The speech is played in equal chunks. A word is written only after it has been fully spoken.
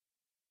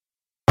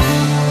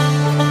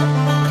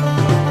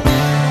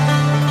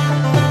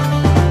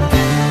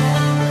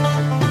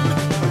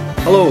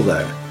Hello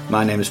there,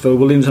 my name is Phil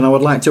Williams and I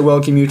would like to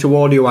welcome you to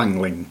Audio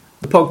Angling,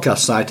 the podcast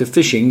site of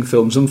fishing,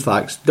 films and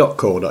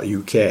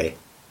facts.co.uk.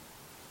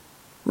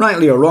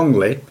 Rightly or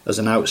wrongly, as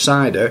an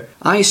outsider,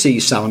 I see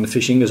salmon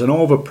fishing as an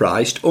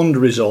overpriced,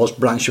 under-resourced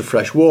branch of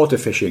freshwater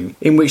fishing,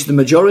 in which the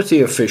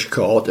majority of fish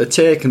caught are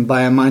taken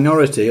by a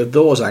minority of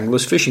those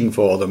anglers fishing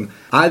for them,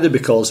 either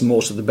because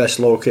most of the best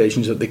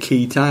locations at the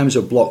key times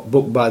are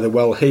booked by the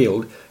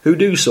well-heeled, who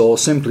do so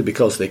simply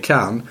because they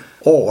can,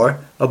 or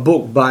are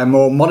booked by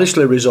more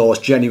modestly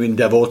resourced genuine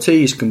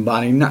devotees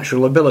combining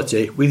natural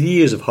ability with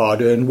years of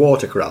hard-earned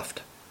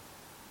watercraft.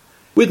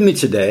 With me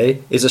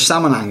today is a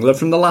salmon angler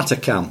from the latter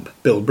camp,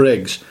 Bill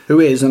Briggs,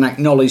 who is an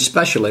acknowledged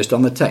specialist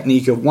on the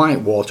technique of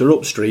whitewater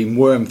upstream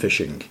worm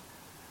fishing.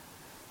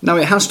 Now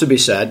it has to be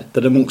said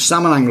that amongst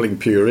salmon angling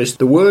purists,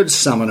 the words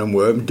salmon and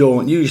worm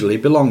don't usually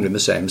belong in the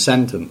same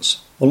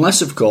sentence,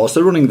 unless of course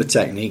they're running the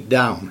technique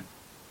down.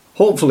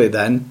 Hopefully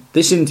then,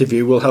 this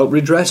interview will help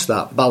redress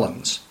that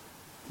balance.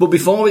 But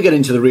before we get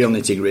into the real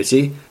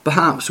nitty-gritty,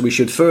 perhaps we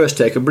should first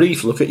take a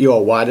brief look at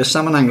your wider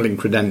salmon angling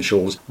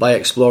credentials by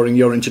exploring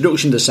your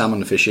introduction to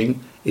salmon fishing,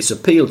 its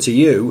appeal to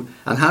you,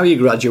 and how you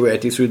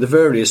graduated through the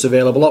various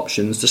available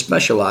options to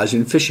specialise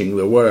in fishing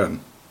the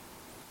worm.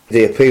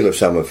 The appeal of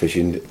salmon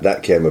fishing,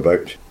 that came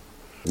about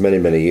many,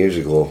 many years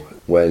ago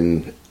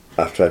when,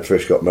 after I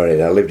first got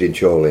married, I lived in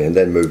Chorley and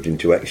then moved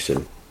into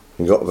Exton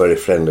and got very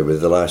friendly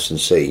with the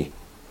licensee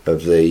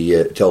of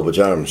the Talbot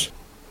Arms.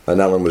 And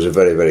Alan was a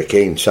very, very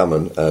keen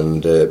salmon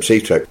and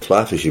sea trout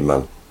fly fishing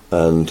man.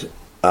 And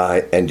I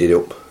ended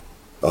up,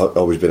 I'd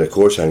always been a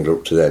coarse angler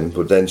up to then,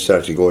 but then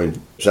started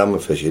going salmon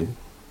fishing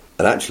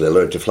and actually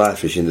learned to fly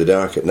fish in the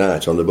dark at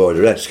night on the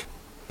Borderesque.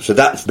 So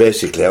that's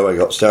basically how I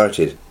got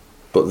started.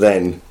 But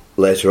then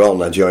later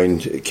on I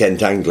joined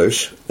Kent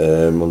Anglers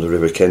on the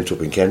River Kent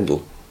up in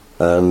Kendal.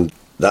 And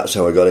that's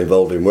how I got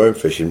involved in worm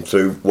fishing,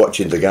 through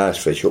watching the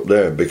guys fish up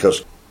there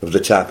because of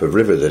the type of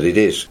river that it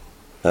is.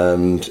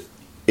 And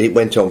it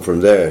went on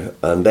from there,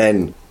 and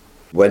then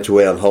went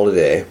away on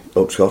holiday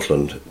up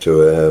Scotland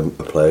to a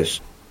place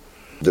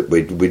that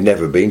we'd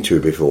never been to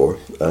before,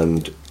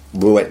 and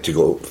we went to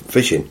go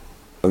fishing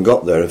and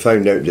got there and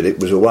found out that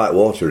it was a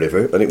whitewater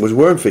river and it was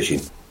worm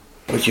fishing,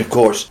 which of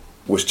course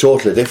was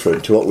totally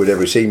different to what we'd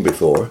ever seen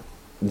before.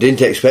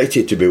 Didn't expect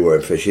it to be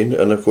worm fishing,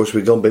 and of course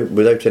we'd gone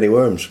without any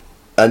worms.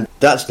 And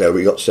that's how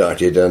we got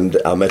started, and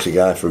I met a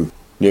guy from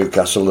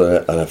Newcastle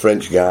and a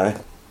French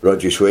guy,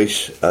 Roger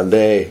Swiss, and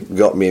they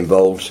got me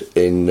involved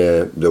in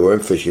the worm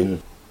fishing,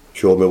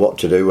 showed me what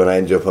to do, and I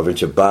ended up having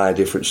to buy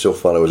different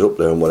stuff while I was up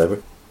there and whatever,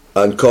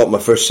 and caught my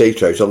first sea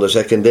trout on the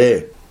second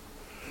day,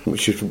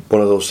 which is one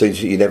of those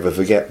things that you never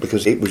forget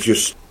because it was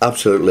just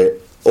absolutely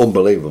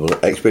unbelievable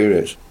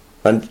experience.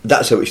 And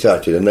that's how it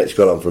started, and it's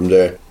gone on from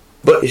there.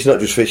 But it's not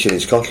just fishing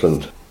in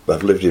Scotland.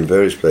 I've lived in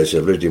various places.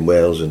 I've lived in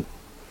Wales and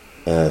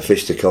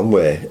fished the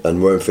Conway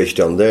and worm fished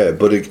on there,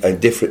 but a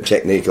different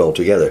technique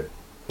altogether,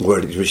 where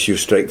it was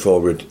just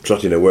straightforward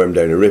trotting a worm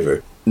down a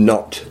river.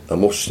 Not, I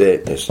must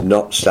state this,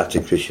 not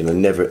static fishing. I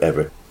never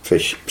ever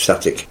fish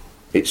static.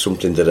 It's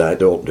something that I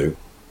don't do.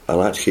 I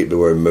like to keep the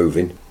worm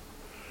moving.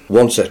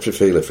 Once after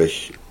feeler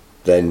fish,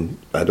 then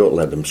I don't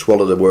let them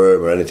swallow the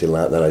worm or anything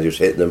like that. I just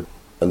hit them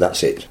and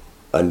that's it.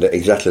 And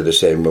exactly the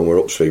same when we're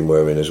upstream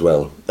worming as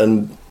well.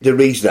 And the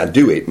reason I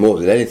do it more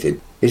than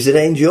anything is that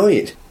I enjoy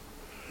it.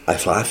 I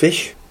fly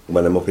fish.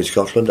 When I'm up in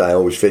Scotland, I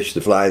always fish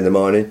the fly in the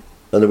morning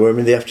and the worm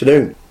in the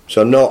afternoon.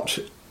 So not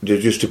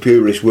just a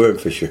purist worm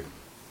fisher.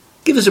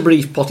 Give us a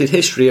brief potted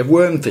history of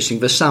worm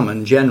fishing for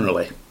salmon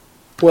generally.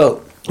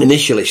 Well,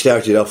 initially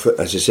started off,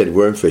 as I said,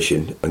 worm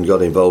fishing and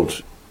got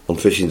involved on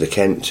fishing the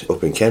Kent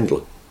up in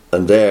Kendal.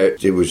 And there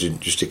it was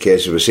just a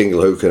case of a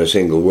single hook and a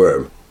single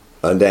worm.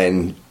 And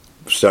then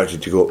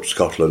started to go up to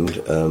Scotland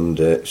and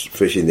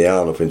fishing the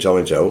Arn up in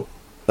Tomintoul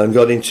and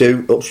got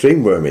into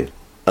upstream worming.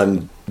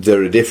 And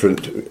there are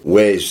different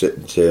ways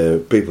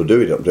that people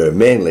do it up there.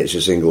 Mainly it's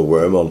a single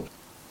worm on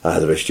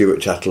either a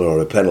Stuart tattle or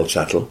a Pennell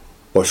tattle,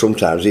 or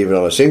sometimes even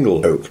on a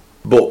single hook.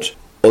 But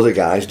other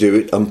guys do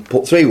it and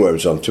put three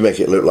worms on to make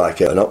it look like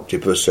an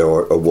octopus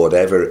or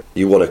whatever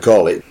you want to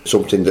call it,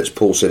 something that's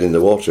pulsing in the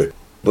water.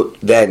 But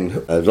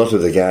then a lot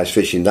of the guys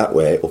fishing that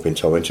way up in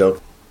Tomintoul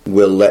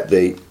will let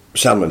the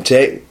salmon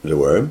take the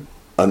worm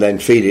and then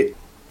feed it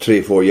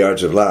 3 or 4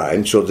 yards of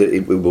line so that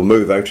it will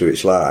move out of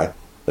its lie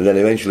and then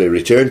eventually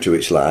return to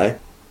its lie,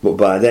 but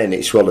by then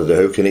it's swallowed the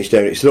hook and it's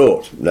down its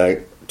throat. Now,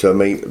 to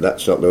me,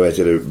 that's not the way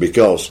to do it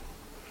because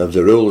of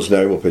the rules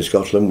now up in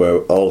Scotland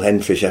where all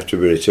henfish have to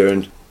be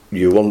returned.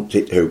 You want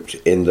it hooked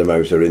in the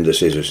mouth or in the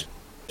scissors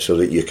so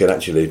that you can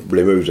actually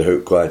remove the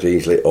hook quite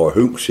easily, or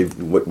hooks,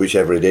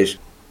 whichever it is,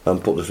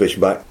 and put the fish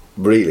back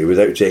really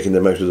without taking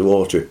them out of the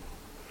water.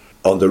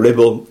 On the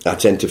Ribble, I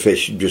tend to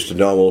fish just a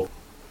normal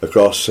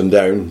across and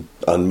down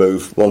and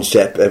move one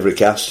step every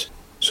cast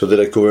so that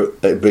I cover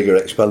a bigger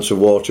expanse of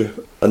water.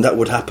 And that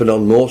would happen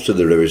on most of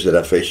the rivers that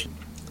I fish.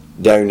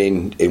 Down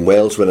in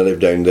Wales, when I live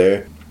down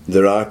there,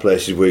 there are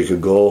places where you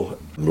can go,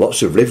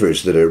 lots of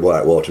rivers that are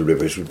whitewater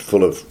rivers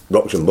full of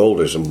rocks and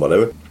boulders and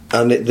whatever,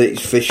 and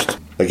it's fished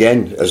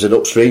again, as an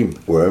upstream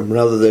worm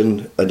rather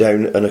than a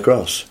down and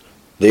across.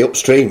 The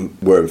upstream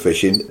worm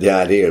fishing, the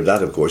idea of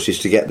that, of course, is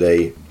to get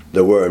the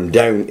worm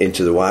down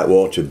into the white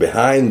water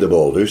behind the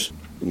boulders,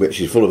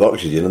 which is full of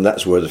oxygen, and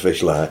that's where the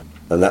fish lie.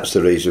 And that's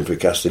the reason for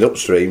casting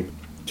upstream,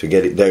 to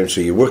get it down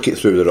so you work it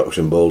through the rocks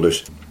and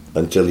boulders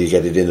until you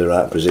get it in the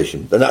right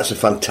position. And that's a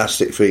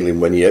fantastic feeling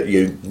when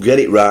you get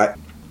it right,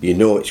 you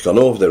know it's gone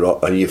over the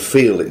rock and you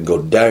feel it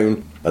go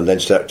down and then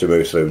start to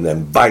move through and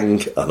then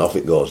bang and off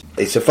it goes.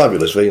 It's a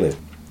fabulous feeling,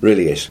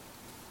 really is.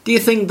 Do you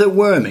think that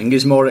worming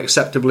is more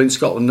acceptable in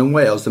Scotland and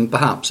Wales than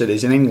perhaps it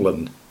is in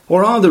England?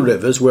 Or are there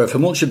rivers where for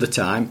much of the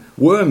time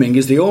worming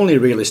is the only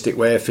realistic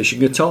way of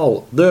fishing at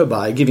all,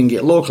 thereby giving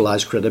it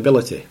localised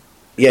credibility?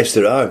 Yes,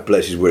 there are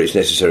places where it's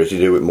necessary to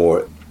do it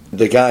more.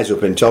 The guys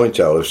up in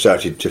Tomintoul have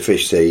started to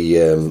fish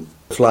the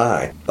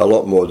fly a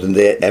lot more than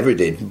they ever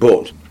did,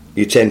 but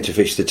you tend to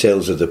fish the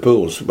tails of the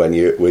pools when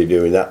we're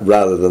doing that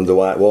rather than the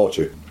white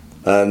water.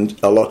 And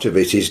a lot of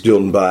it is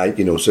done by,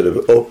 sort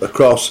of up,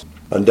 across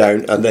and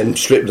down and then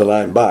strip the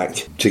line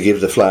back to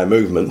give the fly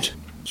movement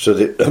so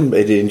that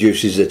it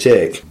induces the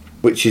take,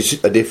 which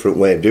is a different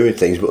way of doing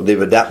things, but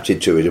they've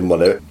adapted to it and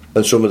whatever,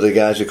 and some of the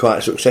guys are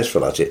quite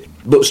successful at it,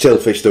 but still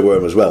fish the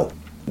worm as well,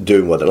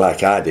 doing what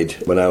like I did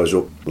when I was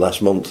up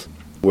last month,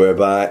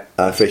 whereby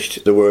I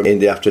fished the worm in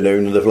the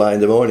afternoon and the fly in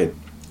the morning,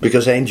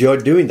 because I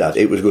enjoyed doing that.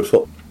 It was good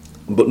fun,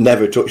 but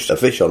never touched a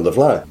fish on the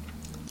fly,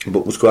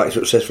 but was quite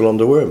successful on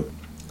the worm.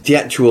 The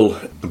actual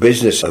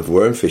business of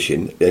worm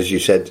fishing, as you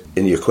said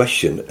in your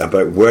question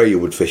about where you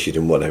would fish it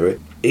and whatever,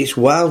 it's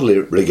widely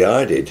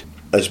regarded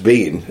as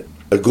being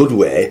a good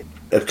way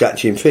of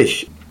catching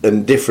fish,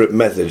 and different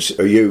methods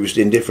are used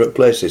in different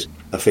places.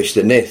 I fished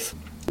the Nith,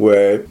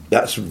 where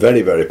that's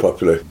very, very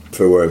popular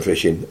for worm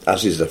fishing,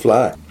 as is the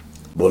fly.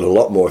 But a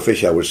lot more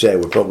fish, I would say,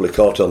 were probably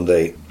caught on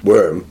the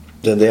worm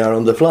than they are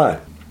on the fly.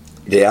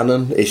 The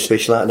Annan is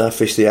fished like that. I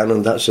fished the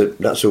Annan,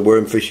 that's a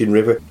worm fishing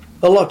river.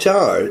 A lot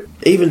are,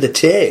 even the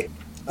Tay,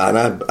 and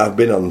I've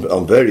been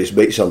on various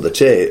beats on the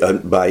Tay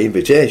by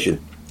invitation,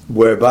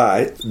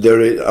 whereby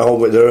there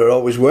are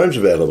always worms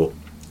available,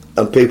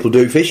 and people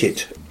do fish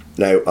it.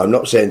 Now, I'm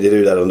not saying they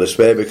do that on the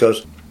Spey,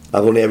 because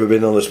I've only ever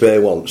been on the Spey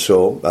once,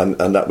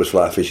 and that was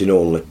fly fishing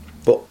only.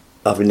 But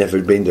I've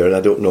never been there, and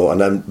I don't know.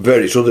 And then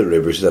various other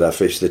rivers that I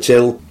fish, the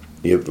Till,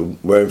 you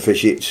worm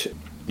fish it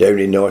down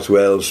in North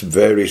Wales,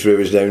 various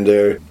rivers down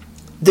there.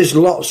 There's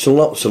lots and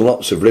lots and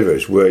lots of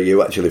rivers where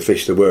you actually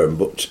fish the worm,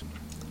 but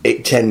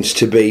it tends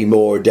to be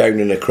more down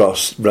and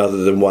across rather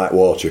than white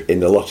water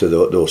in a lot of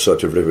those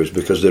sort of rivers,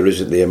 because there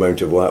isn't the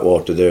amount of white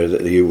water there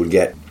that you would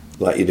get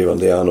like you do on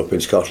the Arn up in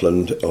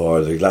Scotland,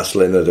 or the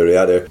Glaslyn or the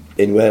Rhaiadr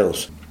in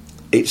Wales.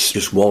 It's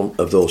just one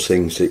of those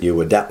things that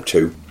you adapt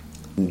to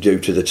due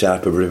to the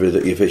type of river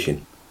that you're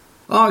fishing.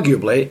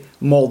 Arguably,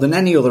 more than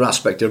any other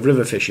aspect of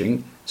river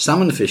fishing,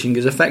 salmon fishing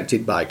is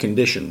affected by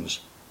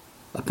conditions.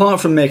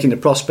 Apart from making the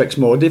prospects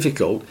more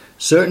difficult,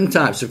 certain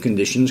types of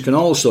conditions can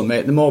also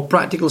make the more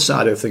practical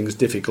side of things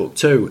difficult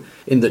too,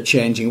 in that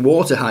changing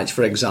water heights,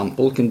 for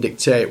example, can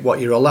dictate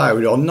what you're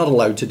allowed or not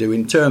allowed to do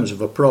in terms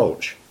of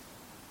approach.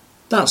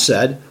 That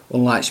said,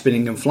 unlike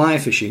spinning and fly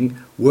fishing,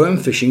 worm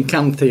fishing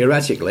can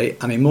theoretically,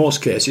 and in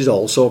most cases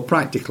also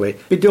practically,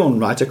 be done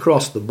right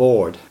across the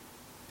board.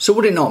 So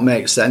would it not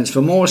make sense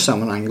for more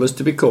salmon anglers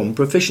to become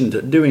proficient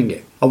at doing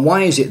it? And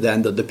why is it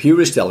then that the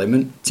purist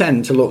element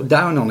tend to look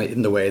down on it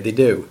in the way they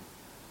do?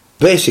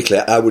 Basically,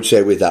 I would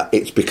say with that,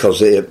 it's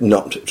because they have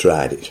not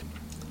tried it.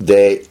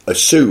 They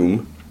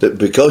assume that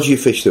because you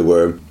fish the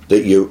worm,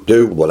 that you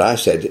do what I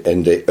said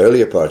in the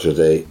earlier part of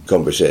the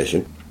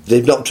conversation.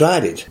 They've not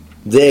tried it.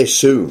 They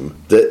assume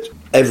that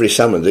every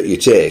salmon that you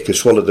take has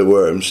swallowed the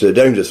worms, they're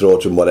down the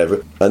throat and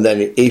whatever, and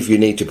then if you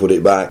need to put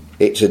it back,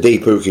 it's a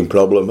deep hooking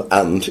problem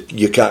and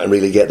you can't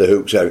really get the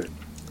hooks out.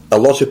 A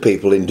lot of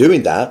people in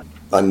doing that,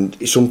 and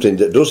it's something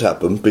that does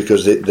happen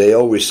because they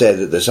always say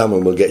that the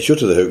salmon will get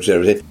shut of the hooks and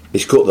everything,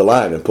 is cut the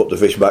line and put the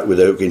fish back with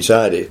the hook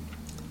inside it.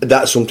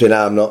 That's something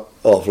I'm not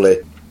awfully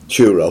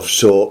sure of,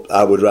 so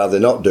I would rather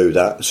not do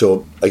that.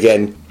 So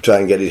again, try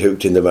and get it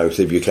hooked in the mouth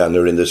if you can,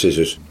 or in the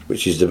scissors,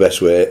 which is the best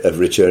way of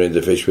returning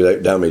the fish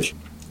without damage.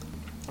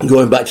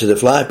 Going back to the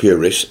fly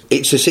purists,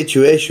 it's a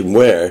situation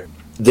where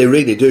they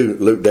really do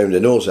look down the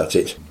nose at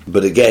it,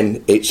 but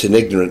again, it's an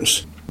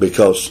ignorance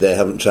because they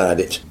haven't tried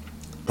it.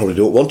 Probably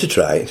don't want to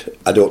try it,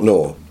 I don't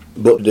know,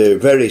 but they're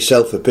very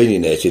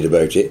self-opinionated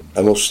about it,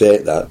 I must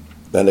state that.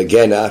 And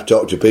again, I've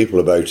talked to people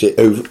about it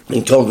who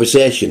in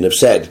conversation have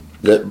said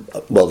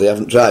that, well, they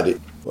haven't tried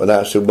it. And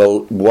I said, well,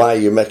 why are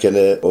you making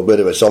a bit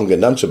of a song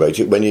and dance about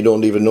it when you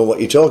don't even know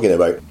what you're talking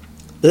about?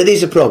 It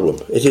is a problem.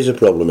 It is a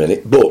problem in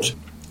it. But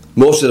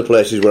most of the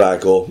places where I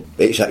go,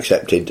 it's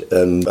accepted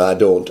and I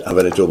don't have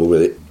any trouble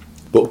with it.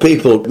 But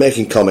people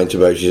making comment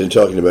about it and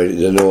talking about it,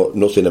 they know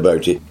nothing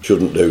about it,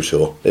 shouldn't do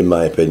so, in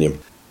my opinion.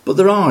 But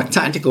there are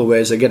tactical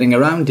ways of getting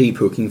around deep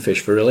hooking fish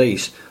for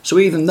release, so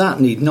even that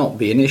need not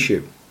be an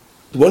issue.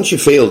 Once you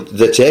feel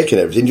the take and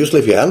everything, just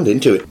lift your hand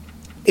into it.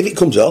 If it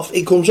comes off,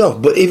 it comes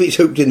off. But if it's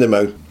hooked in the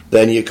mouth,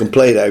 then you can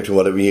play it out and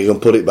whatever, you can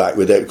put it back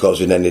without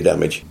causing any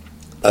damage.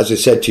 As I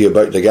said to you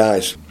about the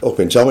guys up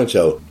in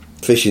Tomintoul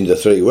fishing the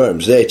three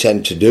worms, they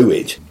tend to do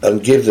it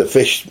and give the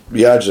fish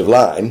yards of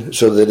line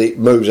so that it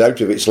moves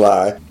out of its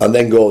lie and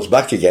then goes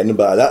back again, and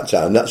by that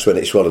time that's when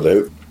it's swallowed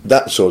out.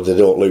 That's so they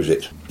don't lose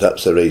it.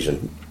 That's the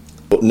reason.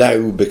 But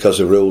now, because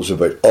of rules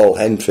about all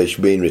hen fish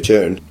being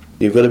returned,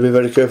 you've got to be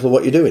very careful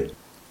what you're doing.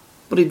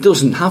 But it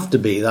doesn't have to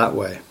be that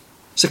way.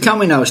 So can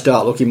we now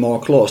start looking more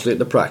closely at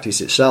the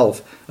practice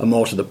itself, and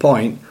more to the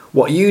point,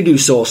 what you do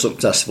so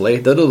successfully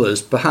that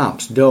others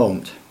perhaps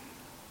don't?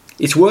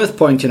 It's worth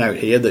pointing out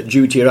here that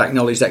due to your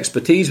acknowledged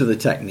expertise with the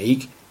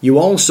technique, you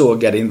also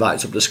get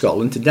invites up to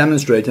Scotland to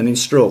demonstrate and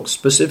instruct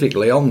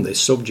specifically on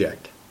this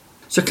subject.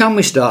 So can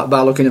we start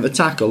by looking at the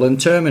tackle and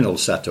terminal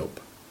setup?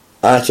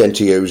 I tend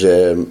to use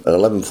an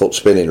 11-foot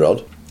spinning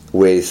rod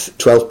with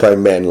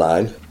 12-pound main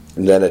line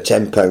and then a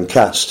 10-pound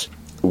cast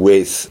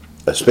with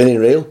a spinning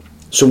reel,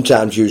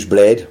 sometimes use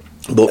blade,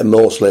 but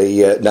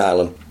mostly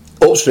nylon.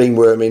 Upstream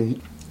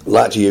worming,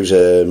 like to use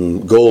a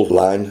gold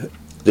line.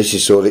 This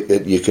is so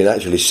that you can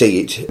actually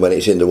see it when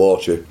it's in the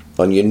water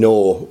and you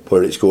know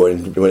where it's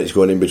going when it's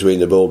going in between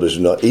the boulders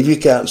and not. If you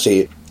can't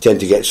see it, you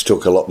tend to get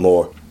stuck a lot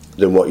more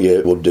than what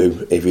you would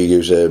do if you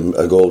use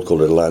a gold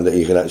coloured line that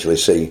you can actually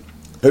see.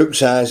 Hook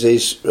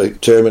sizes,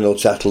 terminal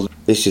tattle,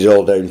 this is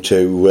all down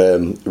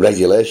to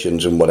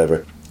regulations and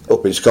whatever.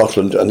 Up in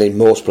Scotland and in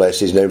most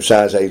places now,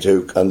 size 8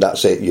 hook, and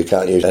that's it, you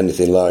can't use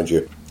anything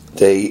larger.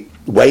 The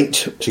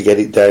weight to get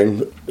it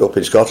down up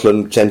in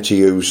Scotland tend to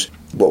use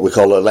what we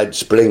call a lead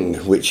spring,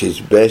 which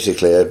is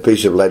basically a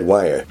piece of lead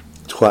wire.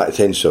 It's quite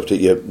thin stuff that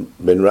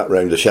you've been wrapped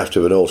around the shaft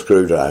of an old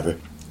screwdriver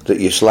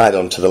that you slide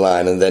onto the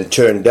line and then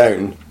turn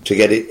down to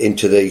get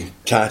it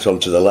tight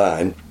onto the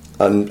line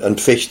and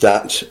fish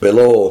that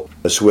below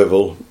a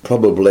swivel,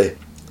 probably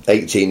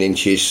 18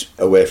 inches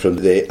away from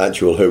the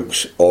actual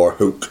hooks or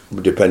hook,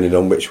 depending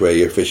on which way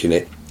you're fishing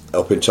it.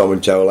 Up in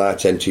Tomintoul I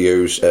tend to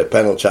use a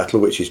pennel tattle,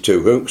 which is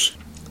 2 hooks,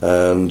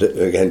 and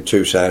again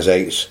 2 size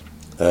 8s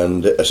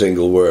and a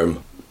single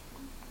worm.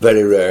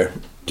 Very rare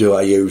do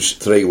I use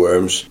 3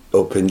 worms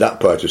up in that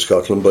part of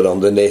Scotland, but on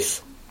the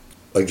Nith,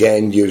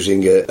 again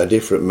using a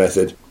different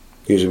method,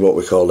 using what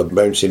we call a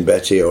bouncing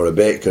Betty or a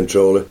bait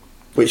controller,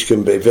 which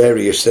can be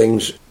various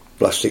things,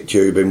 plastic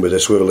tubing with a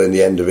swivel in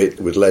the end of it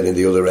with lead in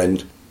the other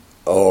end,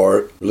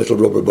 or little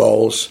rubber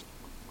balls.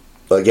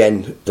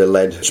 Again, the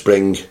lead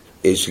spring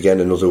is again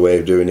another way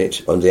of doing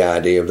it, and the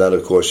idea of that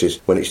of course is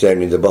when it's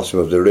down in the bottom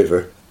of the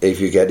river, if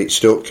you get it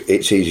stuck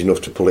it's easy enough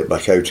to pull it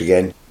back out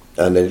again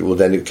and it will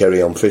then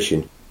carry on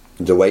fishing.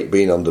 The weight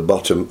being on the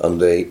bottom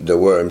and the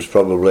worms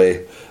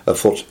probably a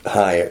foot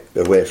higher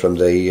away from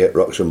the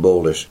rocks and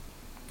boulders.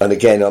 And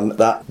again, on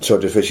that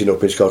sort of fishing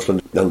up in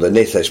Scotland, on the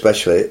Nith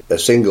especially, a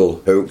single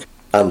hook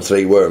and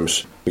 3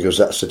 worms, because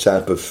that's the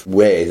type of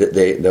way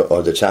that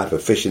or the type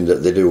of fishing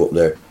that they do up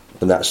there.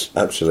 And that's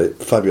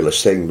absolutely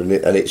fabulous thing,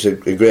 and it's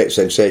a great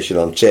sensation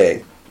on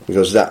take,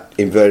 because that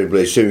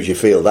invariably, as soon as you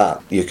feel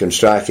that, you can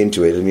strike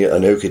into it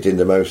and hook it in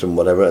the mouth and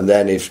whatever, and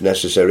then if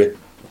necessary,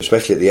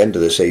 especially at the end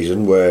of the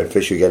season where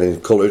fish are getting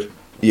coloured,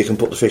 you can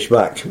put the fish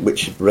back,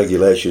 which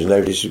regulations now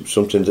is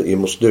something that you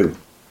must do.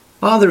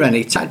 Are there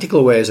any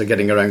tactical ways of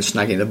getting around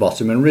snagging the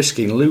bottom and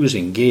risking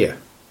losing gear?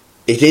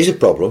 It is a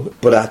problem,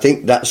 but I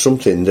think that's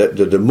something that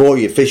the more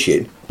you fish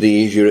it, the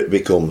easier it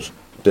becomes.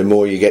 The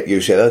more you get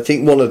used to it. I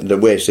think one of the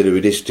ways to do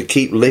it is to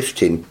keep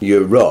lifting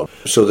your rod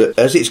so that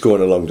as it's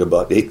going along the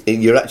body,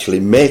 you're actually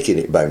making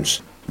it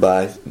bounce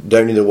by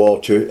down in the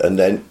water and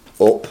then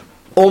up.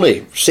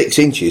 Only 6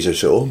 inches or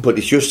so, but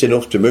it's just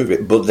enough to move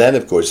it. But then,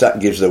 of course, that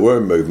gives the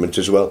worm movement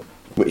as well,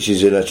 which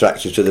is an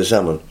attractor to the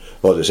salmon,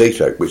 or the sea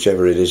trout,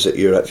 whichever it is that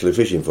you're actually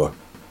fishing for.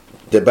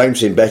 The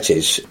bouncing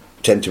betties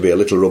tend to be a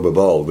little rubber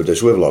ball with a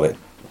swivel on it,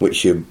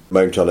 which you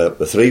mount on a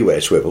 3-way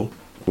swivel,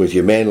 with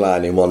your main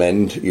line in one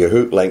end, your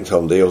hook length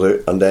on the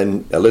other, and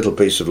then a little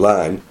piece of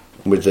line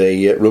with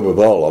the rubber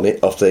ball on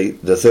it off the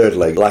third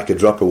leg, like a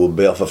dropper would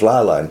be off a fly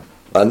line.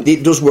 And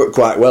it does work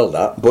quite well,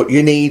 that, but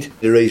you need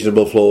a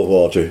reasonable flow of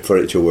water for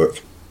it to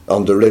work.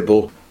 On the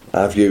Ribble,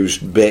 I've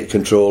used bait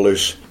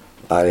controllers,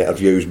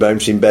 I've used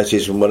bouncing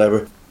betties and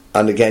whatever,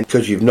 and again,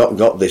 because you've not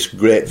got this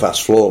great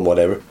fast flow and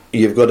whatever,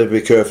 you've got to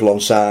be careful on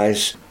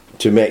size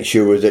to make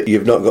sure that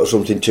you've not got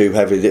something too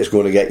heavy that's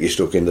going to get you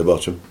stuck in the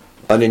bottom.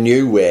 And a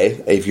new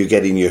way, if you're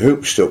getting your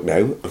hooks stuck now,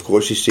 of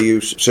course, is to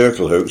use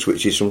circle hooks,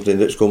 which is something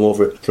that's come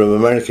over from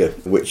America,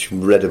 which I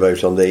read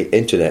about on the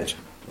internet,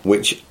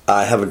 which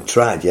I haven't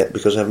tried yet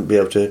because I haven't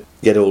been able to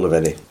get hold of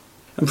any.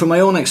 And from my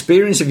own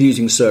experience of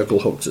using circle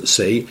hooks at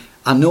sea,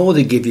 I know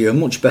they give you a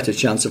much better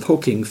chance of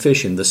hooking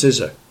fish in the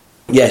scissor.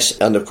 Yes,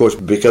 and of course,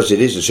 because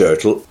it is a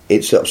turtle,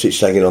 it stops it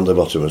sagging on the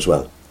bottom as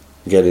well,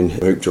 getting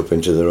hooked up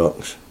into the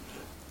rocks.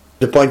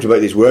 The point about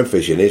this worm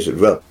fishing is, as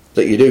well,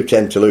 that you do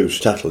tend to lose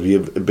tattle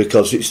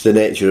because it's the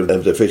nature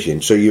of the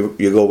fishing, so you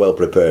go well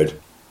prepared.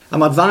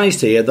 I'm advised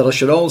here that I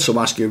should also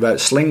ask you about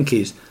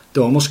slinkies,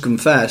 though I must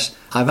confess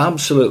I've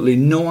absolutely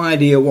no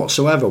idea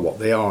whatsoever what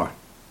they are.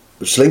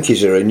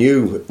 Slinkies are a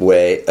new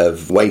way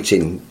of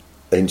weighting.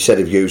 Instead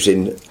of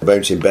using a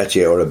bouncing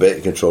Betty or a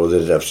bait controller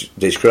that I've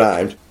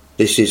described,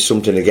 This is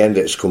something again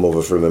that's come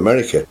over from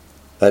America,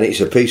 and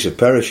it's a piece of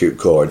parachute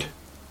cord,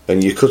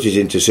 and you cut it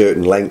into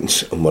certain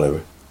lengths and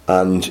whatever,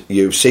 and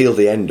you seal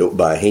the end up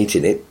by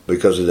heating it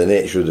because of the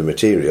nature of the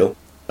material,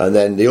 and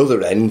then the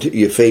other end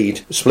you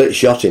feed split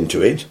shot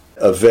into it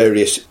of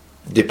various,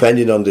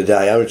 depending on the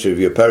diameter of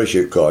your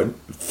parachute cord,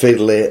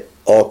 fiddly,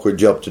 awkward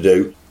job to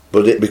do,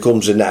 but it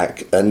becomes a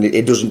knack, and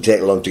it doesn't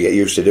take long to get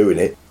used to doing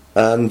it.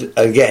 And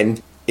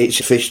again,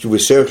 it's fished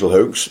with circle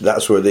hooks.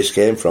 That's where this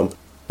came from,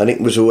 and it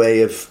was a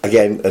way of,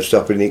 again, of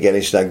stopping it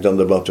getting snagged on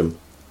the bottom.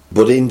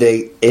 But in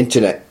the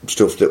internet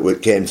stuff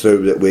that came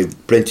through that we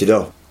printed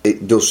off,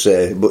 it does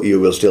say, but you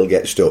will still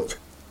get stuck.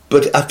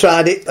 But I've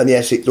tried it, and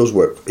yes, it does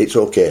work. It's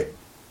okay.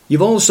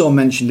 You've also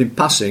mentioned in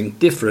passing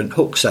different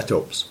hook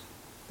setups.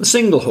 The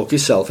single hook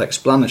is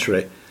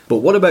self-explanatory, but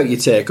what about your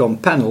take on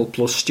Pennell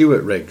plus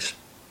Stewart rigs?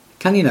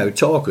 Can you now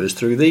talk us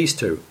through these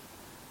two?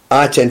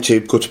 I tend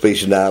to cut a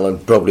piece of nylon,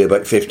 probably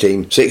about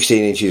 15,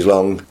 16 inches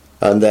long,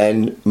 and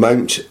then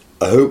mount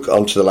a hook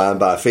onto the line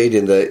by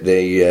feeding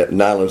the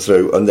nylon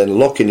through and then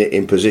locking it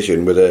in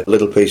position with a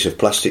little piece of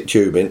plastic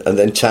tubing and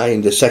then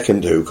tying the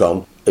second hook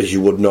on as you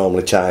would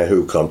normally tie a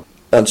hook on,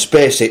 and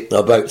space it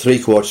about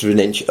 3/4 of an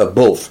inch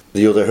above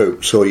the other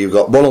hook. So you've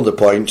got one on the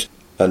point,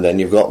 and then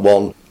you've got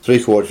one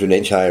 3/4 of an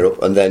inch higher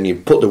up, and then you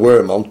put the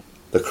worm on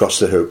across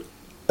the hook.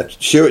 A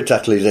Stewart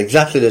tattle is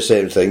exactly the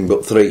same thing,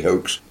 but 3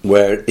 hooks,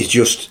 where it's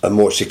just a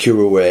more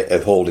secure way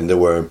of holding the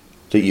worm,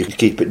 that you can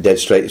keep it dead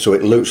straight so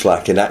it looks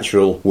like a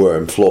natural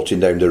worm floating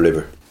down the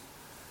river.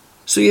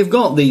 So you've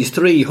got these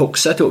 3 hook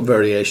setup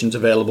variations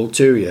available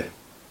to you.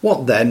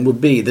 What then would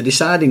be the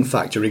deciding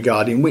factor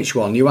regarding which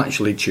one you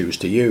actually choose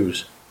to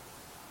use?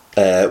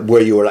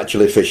 Where you are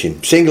actually fishing.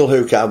 Single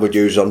hook I would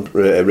use on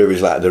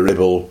rivers like the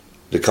Ribble,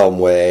 the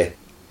Conway,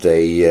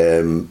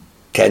 the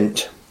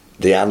Kent,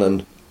 the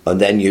Annan, and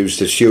then use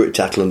the Stewart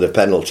tattle and the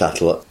Pennell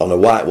tattle on a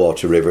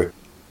whitewater river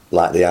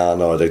like the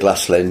Arn or the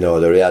Glaslyn or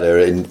the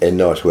Riada in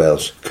North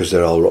Wales, because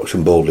they're all rocks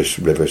and boulders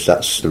rivers.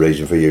 That's the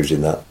reason for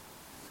using that.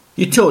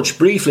 You touched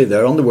briefly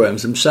there on the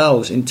worms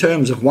themselves in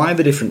terms of why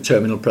the different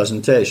terminal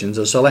presentations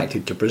are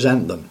selected to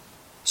present them.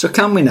 So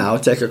can we now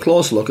take a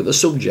close look at the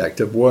subject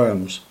of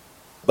worms?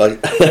 Well,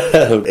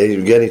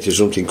 you're getting to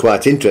something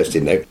quite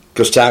interesting now,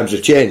 because times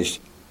have changed.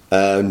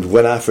 And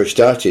when I first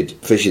started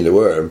fishing the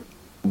worm,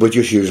 we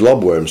just used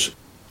lobworms,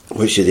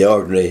 which are the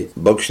ordinary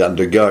bog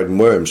standard garden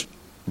worms.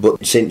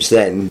 But since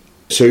then,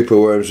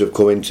 superworms have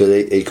come into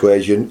the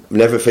equation.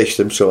 Never fished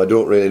them, so I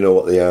don't really know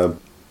what they are.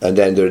 And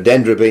then there are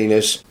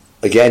dendrobenas,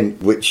 again,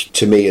 which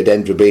to me a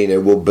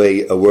dendrobena would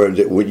be a worm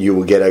that you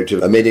would get out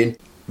of a midden,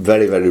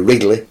 very, very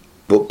wriggly.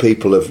 But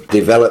people have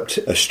developed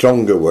a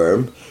stronger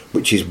worm,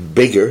 which is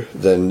bigger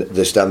than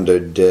the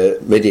standard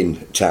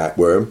midden type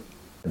worm,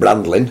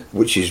 brandling,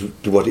 which is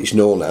what it's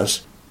known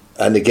as.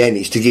 And again,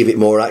 it's to give it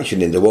more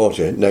action in the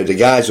water. Now, the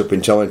guys up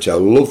in Toronto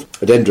love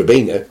a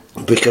dendrobena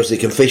because they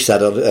can fish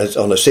that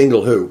on a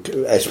single hook,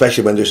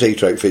 especially when they're sea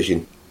trout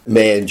fishing.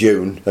 May and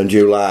June and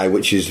July,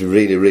 which is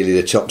really, really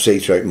the top sea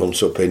trout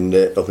months up in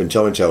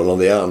Toronto and on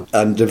the Arm.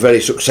 And they're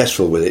very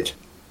successful with it.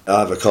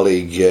 I have a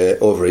colleague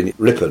over in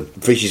Ripon,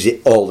 fishes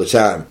it all the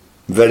time.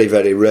 Very,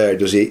 very rare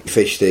does he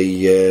fish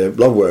the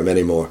lobworm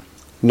anymore.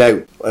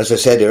 Now, as I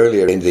said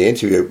earlier in the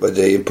interview,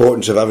 the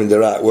importance of having the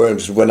right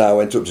worms, when I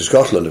went up to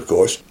Scotland, of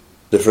course,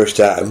 the first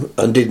time,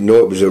 and didn't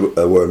know it was a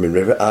worming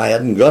river, I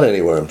hadn't got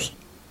any worms.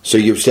 So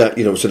you start,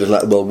 sort of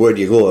like, well, where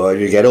do you go? Or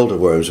you get older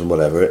worms and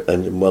whatever.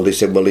 And, well, they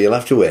said, well, you'll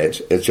have to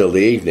wait until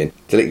the evening,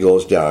 till it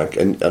goes dark,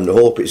 and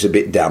hope it's a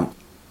bit damp,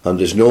 and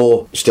there's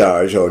no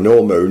stars or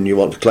no moon, you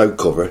want cloud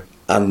cover,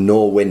 and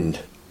no wind.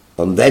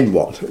 And then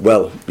what?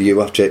 Well, you've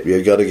got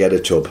to get a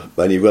tub,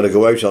 and you've got to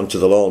go out onto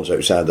the lawns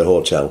outside the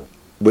hotel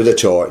with a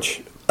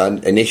torch,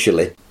 and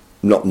initially,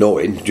 not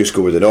knowing, just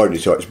go with an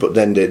ordinary torch, but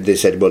then they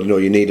said, well, no,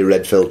 you need a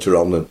red filter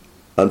on,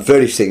 and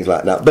various things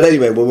like that. But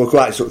anyway, we were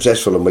quite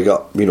successful, and we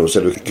got,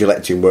 sort of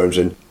collecting worms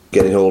and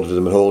getting hold of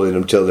them and holding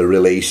them till they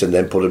release, and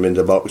then put them in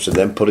the box, and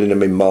then putting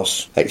them in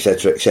moss,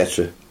 etc.,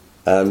 etc.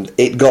 And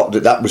it got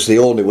that was the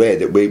only way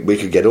that we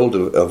could get hold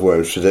of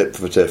worms for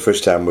the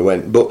first time we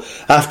went. But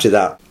after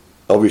that,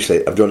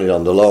 obviously, I've done it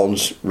on the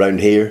lawns round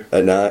here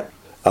at night.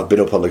 I've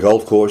been up on the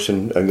golf course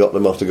and got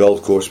them off the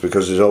golf course,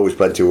 because there's always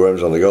plenty of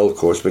worms on the golf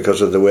course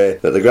because of the way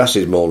that the grass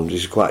is mown.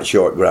 It's quite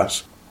short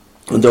grass.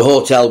 And the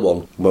hotel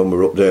one, when we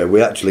were up there,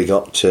 we actually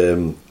got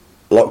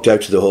locked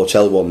out of the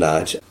hotel one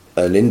night.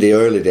 And in the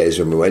early days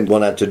when we went,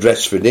 one had to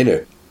dress for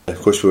dinner.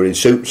 Of course, we were in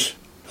suits.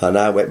 And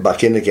I went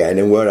back in again,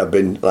 and where I'd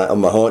been like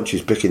on my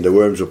haunches picking the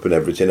worms up and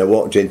everything, I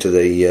walked into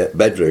the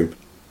bedroom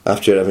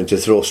after having to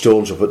throw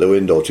stones up at the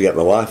window to get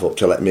my wife up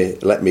to let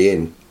me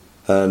in.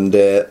 And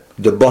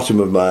the bottom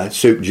of my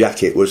suit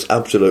jacket was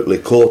absolutely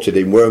coated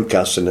in worm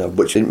casts,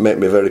 which didn't make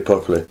me very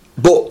popular.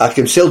 But I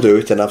can still do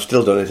it, and I've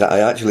still done it. I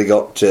actually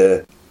got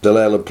the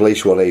Leyland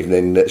police one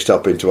evening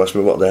stopping to ask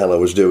me what the hell I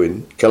was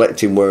doing,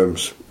 collecting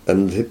worms.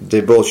 And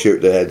they both shook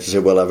their heads and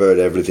said, well, I've heard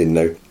everything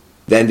now.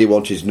 Then they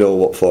wanted to know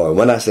what for. And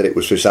when I said it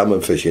was for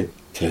salmon fishing,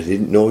 they said, I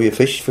didn't know you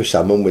fished for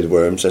salmon with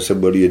worms. I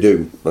said, well, you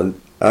do.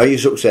 And are you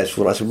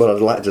successful? I said, well,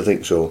 I'd like to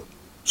think so.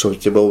 So I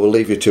said, well, we'll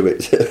leave you to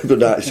it. Good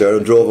night, sir,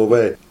 and drove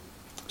away.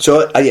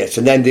 So, yes,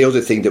 and then the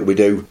other thing that we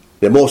do,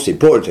 the most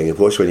important thing, of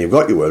course, when you've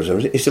got your worms,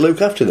 is to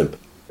look after them,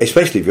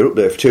 especially if you're up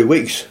there for 2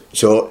 weeks.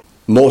 So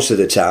most of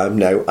the time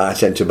now, I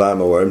tend to buy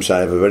my worms. I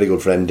have a very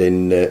good friend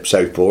in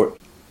Southport,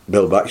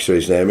 Bill Baxter,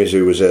 his name is,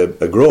 who was a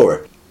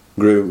grower,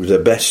 grew the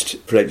best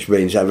French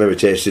beans I've ever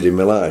tasted in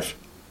my life,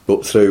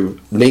 but through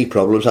knee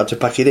problems, I had to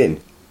pack it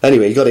in.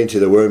 Anyway, he got into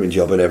the worming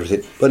job and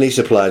everything, but he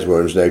supplies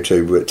worms now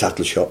to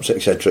tattle shops,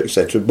 etc.,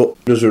 etc.,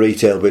 but does a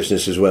retail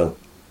business as well.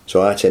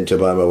 So I tend to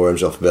buy my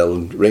worms off Bill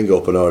and ring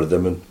up and order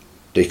them, and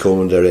they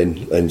come and they're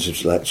in, and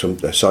it's like some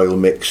soil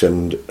mix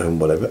and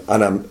whatever.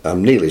 And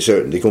I'm nearly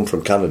certain they come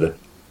from Canada,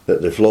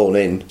 that they're flown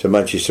in to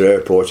Manchester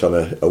Airport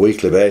on a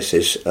weekly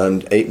basis,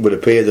 and it would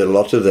appear that a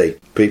lot of the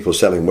people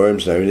selling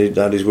worms now,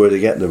 that is where they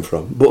get them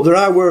from. But there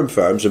are worm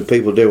farms, and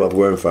people do have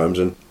worm farms,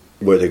 and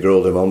where they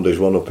grow them on. There's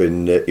one up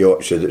in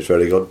Yorkshire that's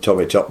very good.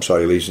 Tommy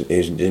Topsoil,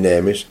 his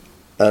name is.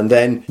 And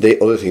then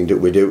the other thing that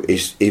we do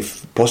is,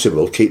 if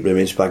possible, keep them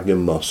in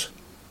sphagnum moss.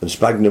 And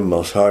sphagnum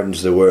moss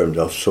hardens the worms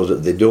off so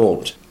that they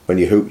don't, when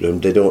you hook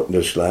them, they don't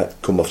just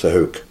like come off the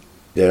hook.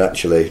 They're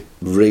actually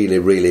really,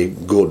 really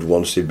good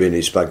once they've been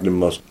in sphagnum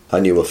moss.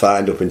 And you will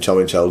find up in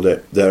Tomintoul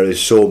that there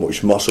is so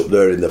much moss up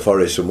there in the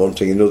forest, and one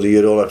thing and another,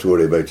 you don't have to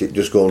worry about it.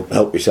 Just go and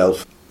help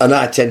yourself. And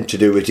I tend to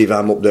do it, if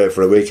I'm up there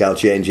for a week, I'll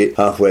change it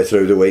halfway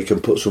through the week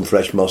and put some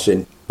fresh moss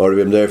in. Or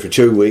if I'm there for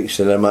 2 weeks,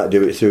 then I might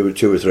do it through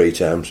 2 or 3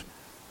 times.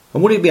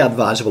 And would it be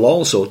advisable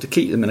also to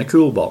keep them in a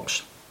cool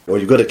box? Well,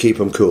 you've got to keep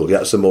them cool.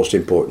 That's the most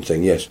important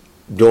thing, yes.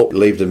 Don't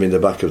leave them in the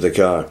back of the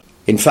car.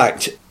 In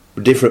fact,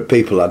 different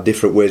people had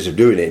different ways of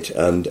doing it,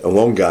 and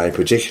one guy in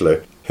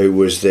particular, who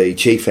was the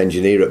chief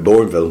engineer at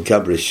Bourneville,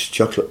 Cadbury's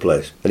chocolate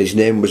place, and his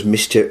name was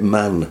Mr.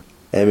 Mann,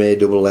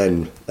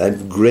 M-A-N-N, a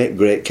great,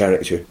 great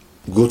character.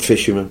 Good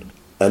fisherman,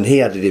 and he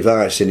had a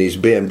device in his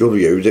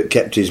BMW that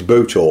kept his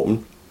boot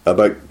open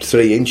about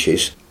 3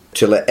 inches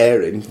to let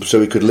air in,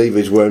 so he could leave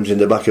his worms in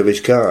the back of his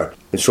car.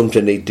 It's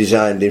something he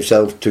designed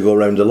himself to go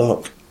round the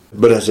lock.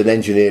 But as an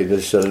engineer,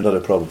 that's not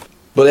a problem.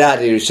 But the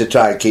idea is to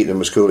try and keep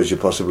them as cool as you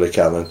possibly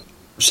can, and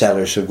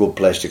cellars are a good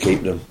place to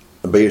keep them,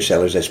 and beer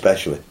cellars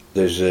especially.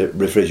 There's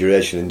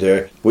refrigeration in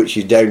there, which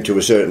is down to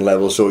a certain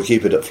level, so we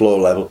keep it at floor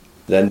level,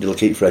 then it'll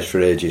keep fresh for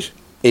ages.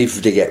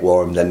 If they get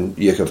warm, then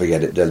you can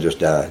forget it, they'll just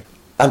die.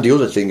 And the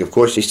other thing, of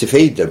course, is to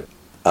feed them.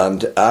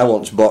 And I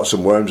once bought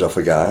some worms off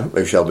a guy,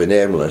 who shall be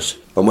nameless,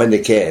 and when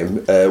they came,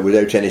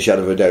 without any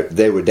shadow of a doubt,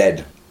 they were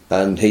dead.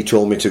 And he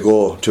told me to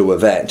go to a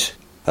vet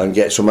and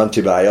get some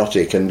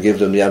antibiotic and give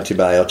them the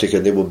antibiotic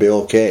and they would be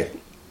okay.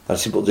 I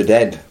said, but they're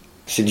dead.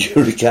 He said,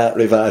 you can't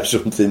revive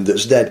something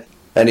that's dead.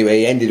 Anyway,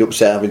 he ended up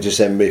having to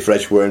send me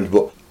fresh worms,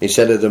 but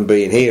instead of them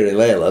being here in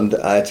Leyland,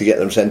 I had to get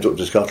them sent up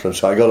to Scotland,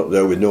 so I got up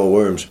there with no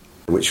worms,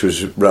 which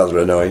was rather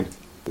annoying.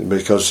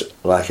 Because,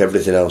 like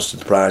everything else,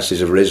 the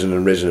prices have risen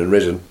and risen and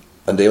risen.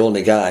 And the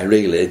only guy,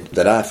 really,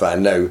 that I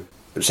find now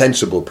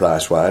sensible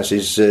price-wise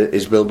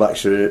is Bill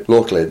Baxter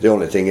locally. The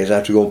only thing is I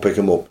have to go and pick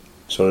them up.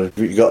 So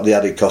you've got the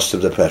added cost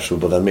of the petrol,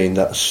 but I mean,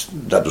 that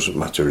doesn't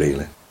matter,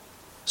 really.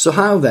 So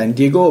how, then,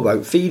 do you go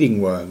about feeding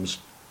worms?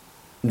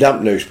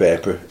 Damp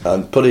newspaper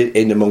and put it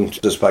in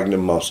amongst the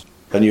sphagnum moss,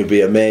 and you'll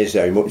be amazed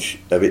how much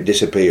of it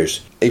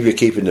disappears if you're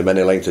keeping them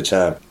any length of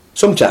time.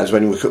 Sometimes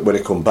when I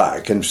come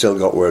back and still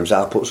got worms,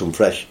 I'll put some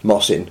fresh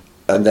moss in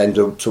and then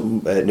do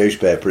some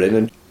newspaper in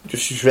and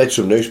just shred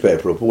some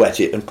newspaper up, wet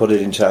it and put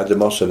it inside the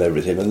moss and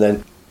everything, and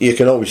then you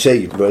can always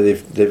see where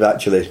they've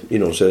actually,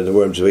 so the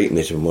worms have eaten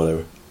it and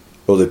whatever.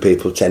 Other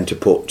people tend to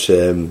put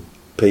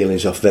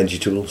peelings off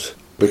vegetables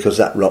because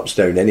that rots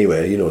down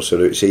anyway, so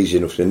that it's easy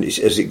enough, and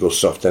as it goes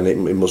soft then it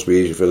must be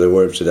easy for the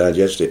worms to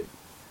digest it.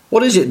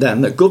 What is it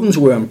then that governs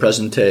worm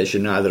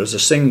presentation, either as a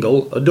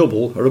single, a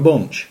double or a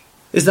bunch?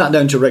 Is that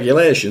down to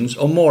regulations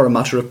or more a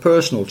matter of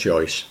personal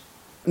choice?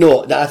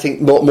 No, I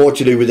think more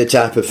to do with the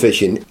type of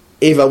fishing.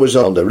 If I was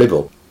on the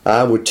Ribble,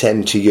 I would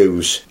tend to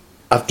use...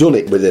 I've done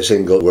it with a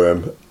single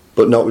worm,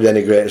 but not with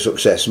any great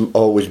success.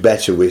 Always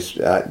better with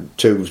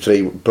 2,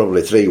 3,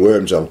 probably 3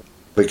 worms on,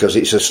 because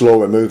it's a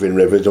slower moving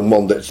river than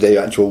one that's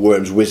the actual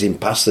worms whizzing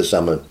past the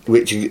salmon,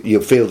 which you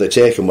feel they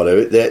take and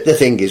whatever. The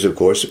thing is, of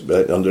course,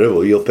 on the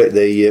Ribble, you'll pick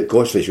the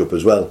coarse fish up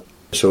as well.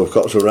 So I've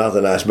got some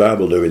rather nice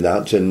barbel doing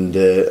that,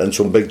 and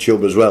some big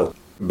chub as well.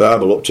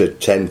 Barbel up to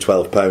 10,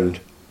 12 pound,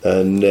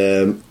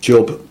 and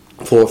chub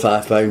 4,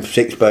 5 pound,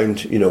 6 pound,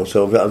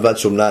 so I've had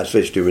some nice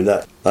fish doing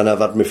that. And I've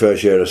had my fair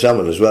share of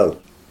salmon as well.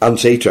 And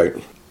sea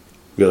trout.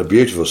 We got a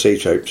beautiful sea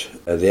trout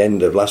at the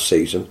end of last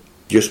season,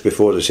 just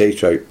before the sea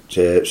trout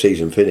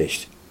season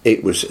finished.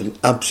 It was an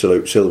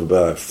absolute silver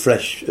bar,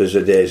 fresh as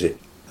a daisy,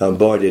 and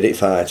boy did it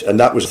fight. And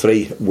that was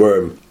 3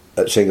 worm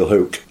at single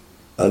hook,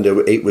 and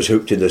it was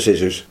hooked in the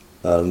scissors.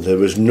 And there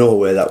was no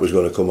way that was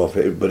going to come off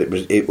it, but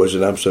it was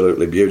an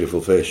absolutely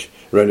beautiful fish,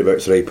 around about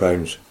 3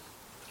 pounds.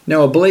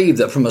 Now, I believe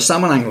that from a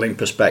salmon angling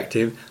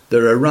perspective,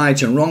 there are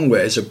right and wrong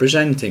ways of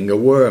presenting a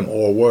worm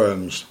or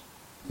worms.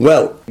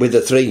 Well, with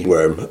the 3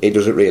 worm, it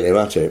doesn't really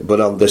matter,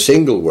 but on the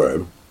single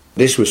worm,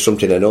 this was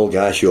something an old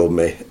guy showed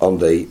me on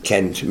the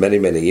Kent many,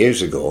 many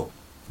years ago,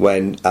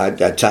 when I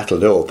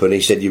tattled up, and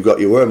he said, "You've got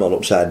your worm on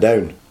upside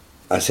down."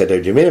 I said, "How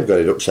do you mean I've got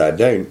it upside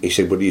down?" He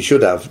said, "Well, you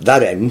should have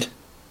that end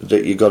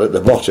that you got at the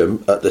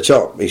bottom at the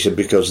top." He said,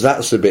 "Because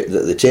that's the bit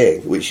that they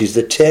take, which is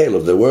the tail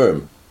of the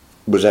worm,"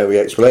 was how he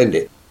explained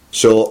it.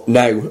 So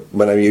now,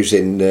 when I'm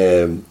using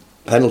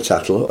pennel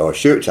tattle or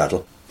shirt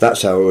tattle,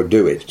 that's how I would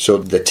do it. So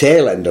the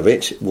tail end of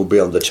it will be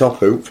on the top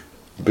hook,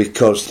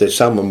 because the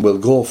salmon will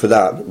go for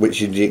that, which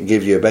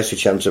gives you a better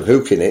chance of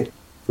hooking it,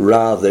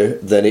 rather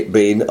than it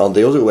being on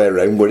the other way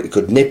around, where it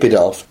could nip it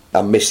off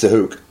and miss the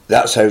hook.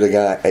 That's how the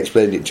guy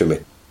explained it to me.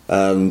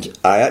 And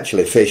I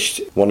actually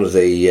fished one of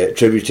the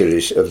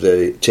tributaries of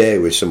the Tay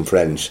with some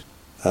friends,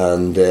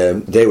 and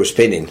they were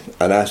spinning,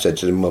 and I said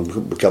to them, "Well,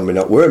 can we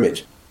not worm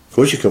it?" "Of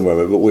course you can worm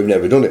it, but we've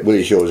never done it. Will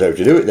you show us how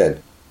to do it then?"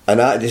 And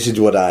this is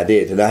what I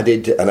did, and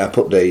I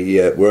put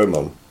the worm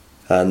on,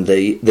 and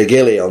the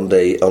gilly on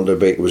the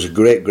beak was a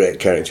great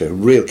character,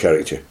 real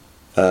character.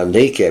 And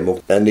he came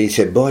up and he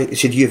said, "Boy," he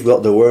said, "you've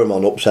got the worm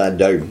on upside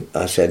down."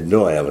 I said,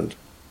 "No, I haven't."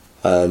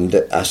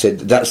 And I said,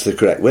 "That's the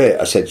correct way."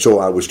 I said, "So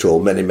I was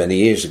told many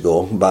years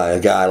ago by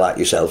a guy like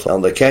yourself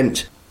on the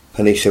Kent."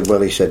 And he said,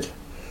 "Well," he said,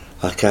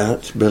 "I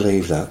can't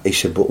believe that." He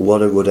said, "But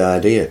what a good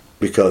idea,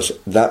 because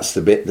that's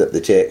the bit that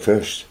they take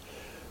first,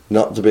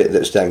 not the bit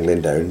that's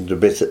dangling down, the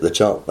bit at the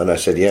top." And I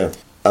said, "Yeah."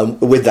 And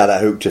with that I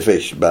hooked a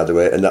fish, by the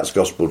way, and that's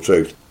gospel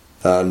truth.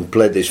 And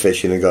played this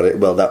fishing and got it.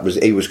 Well,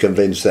 he was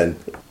convinced then.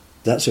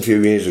 That's a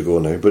few years ago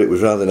now, but it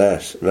was rather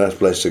nice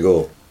place to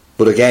go.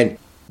 But again,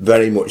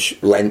 very much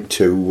lent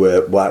to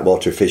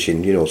whitewater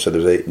fishing, sort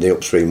of the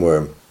upstream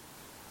worm.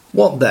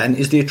 What then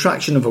is the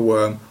attraction of a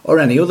worm or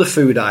any other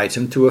food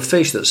item to a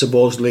fish that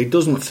supposedly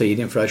doesn't feed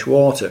in fresh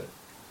water?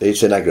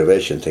 It's an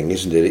aggravation thing,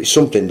 isn't it? It's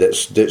something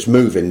that's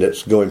moving,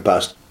 that's going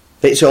past.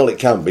 It's all it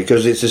can,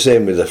 because it's the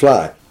same with the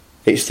fly.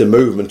 It's the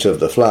movement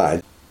of the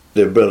fly.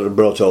 They've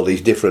brought all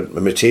these different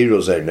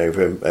materials out now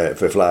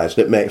for flies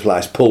that make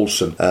flies pulse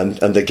and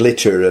the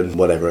glitter and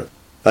whatever.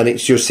 And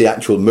it's just the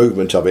actual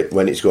movement of it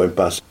when it's going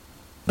past.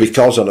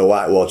 Because on a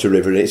whitewater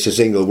river it's a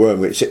single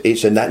worm,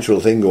 it's a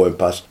natural thing going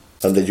past,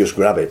 and they just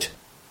grab it.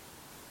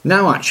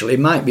 Now actually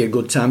might be a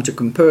good time to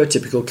compare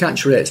typical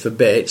catch rates for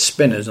baits,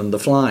 spinners and the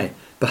fly,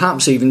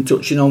 perhaps even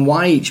touching on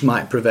why each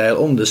might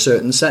prevail under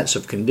certain sets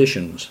of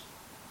conditions.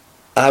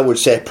 I would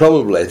say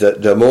probably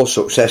that the most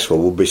successful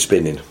would be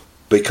spinning,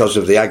 because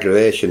of the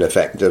aggravation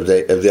effect of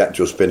the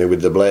actual spinner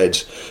with the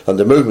blades and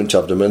the movement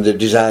of them, and they're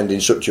designed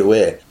in such a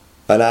way.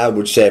 And I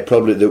would say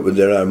probably that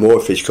there are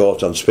more fish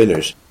caught on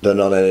spinners than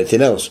on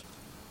anything else.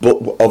 But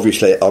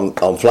obviously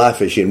on fly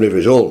fishing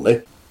rivers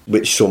only,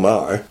 which some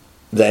are,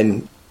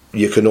 then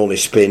you can only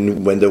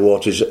spin when the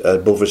water's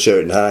above a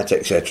certain height,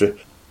 etc.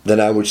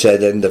 Then I would say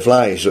then the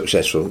fly is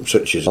successful,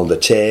 such as on the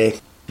Tay,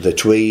 the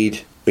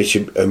Tweed, which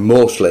are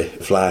mostly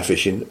fly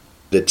fishing.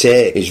 The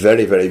Tay is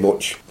very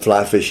much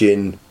fly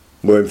fishing,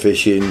 worm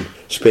fishing,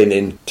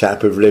 spinning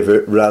type of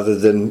river, rather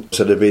than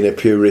sort of being a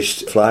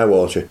purist fly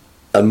water.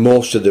 And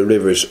most of the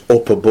rivers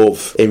up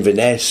above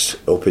Inverness,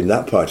 up in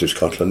that part of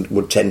Scotland,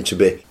 would tend to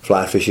be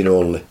fly fishing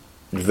only.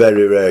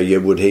 Very rare you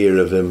would hear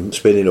of them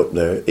spinning up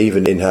there.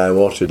 Even in high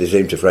water they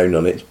seem to frown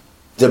on it.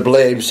 The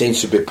blame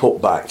seems to be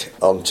put back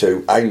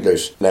onto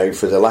anglers now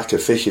for the lack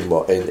of fishing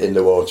in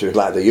the water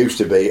like there used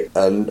to be,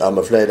 and I'm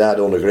afraid I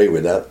don't agree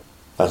with that.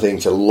 I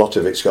think a lot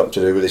of it's got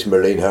to do with this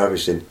marine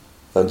harvesting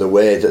and the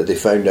way that they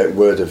found out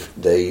where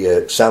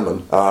the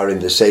salmon are in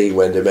the sea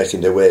when they're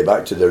making their way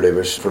back to the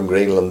rivers from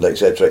Greenland,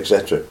 etc,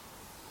 etc.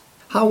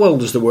 How well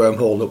does the worm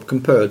hold up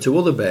compared to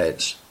other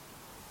baits?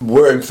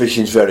 Worm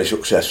fishing's very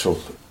successful.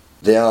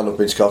 The Arn up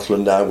in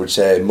Scotland, I would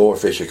say more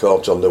fish are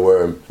caught on the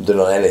worm than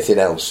on anything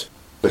else,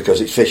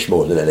 because it's fish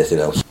more than anything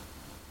else.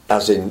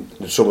 As in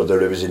some of the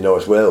rivers in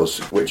North Wales,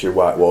 which are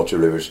whitewater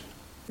rivers.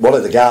 One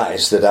of the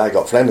guys that I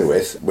got friendly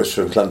with was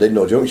from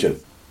Llandudno Junction.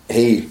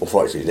 He,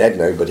 unfortunately dead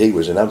now, but he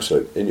was he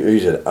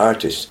was an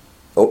artist,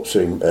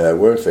 upstream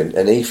wormfin,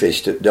 and he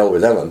fished at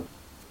Delwydd Ellen,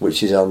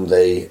 which is on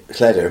the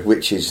Cledder,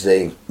 which is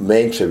the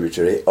main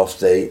tributary of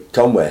the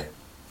Conway.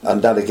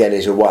 And that again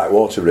is a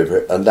whitewater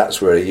river, and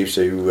that's where he used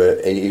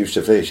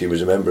to fish. He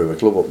was a member of a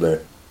club up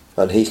there,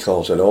 and he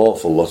caught an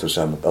awful lot of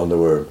salmon on the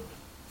worm.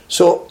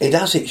 So it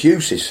has its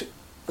uses.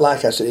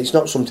 Like I said, it's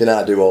not something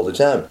I do all the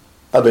time.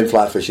 I've been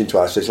fly fishing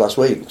twice this last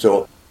week,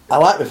 so I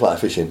like the fly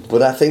fishing,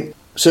 but I think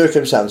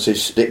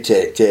circumstances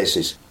dictate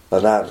cases,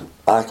 and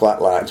I quite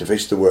like to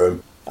fish the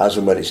worm as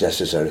and when it's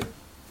necessary.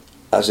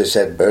 As I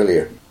said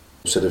earlier,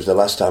 sort of the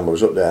last time I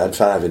was up there, I had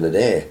 5 in a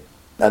day,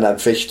 and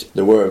I'd fished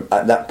the worm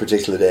at that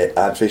particular day.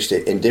 I'd fished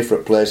it in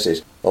different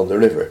places on the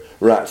river,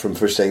 right from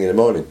first thing in the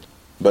morning.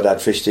 But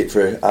I'd fished it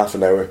for half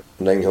an hour,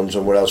 and then gone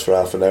somewhere else for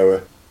half an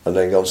hour, and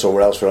then gone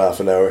somewhere else for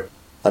half an hour,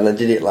 and I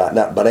did it like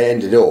that. But I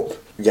ended up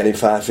getting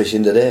 5 fish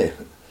in the day,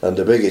 and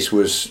the biggest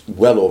was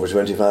well over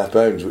 25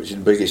 pounds, which is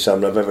the biggest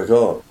salmon I've ever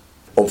caught.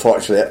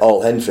 Unfortunately,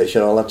 all hen fish,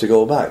 and I'll have to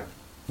go back.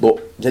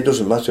 But it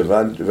doesn't matter,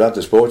 we've had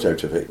the sport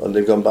out of it, and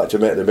they've gone back to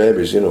make their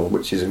babies,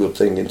 which is a good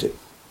thing, isn't it?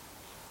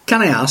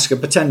 Can I ask a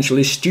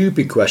potentially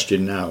stupid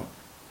question now?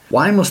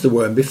 Why must the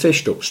worm be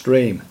fished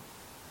upstream?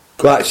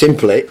 Quite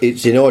simply,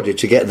 it's in order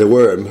to get the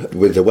worm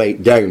with the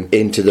weight down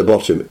into the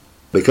bottom.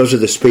 Because of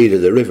the speed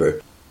of the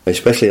river,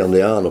 especially on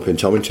the Arn up in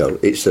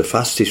Tomintoul, it's the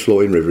fastest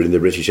flowing river in the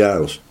British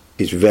Isles.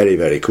 It's very,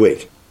 very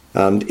quick.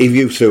 And if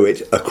you threw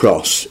it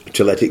across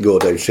to let it go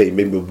downstream,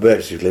 it would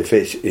basically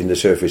fish in the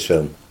surface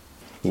film.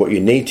 What you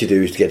need to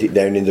do is to get it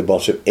down in the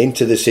bottom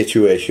into the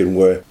situation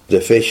where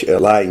the fish are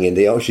lying in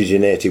the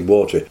oxygenated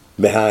water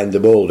behind the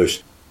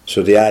boulders.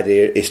 So the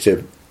idea is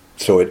to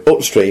throw it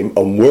upstream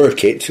and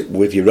work it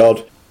with your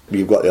rod.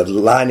 You've got your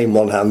line in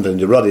one hand and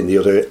the rod in the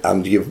other,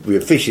 and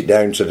you fish it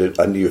down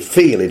and you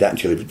feel it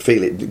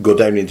go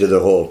down into the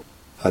hole.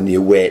 And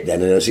you wait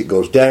then, and as it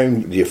goes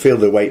down, you feel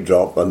the weight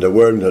drop and the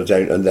worm goes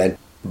down, and then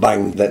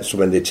bang, that's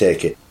when they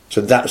take it.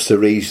 So that's the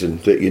reason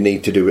that you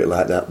need to do it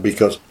like that,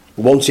 because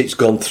once it's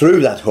gone through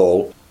that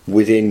hole,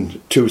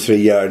 within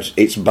 2-3 yards,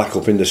 it's back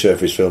up in the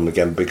surface film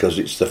again, because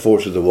it's the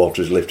force of the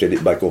water has lifted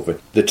it back up.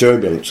 The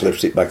turbulence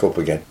lifts it back up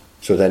again.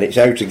 So then it's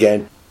out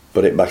again,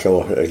 put it back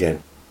over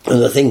again. And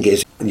the thing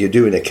is, you're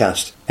doing a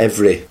cast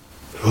every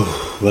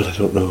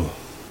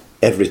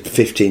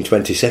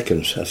 15-20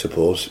 seconds, I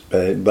suppose.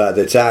 By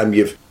the time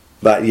you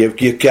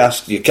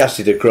cast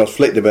it across,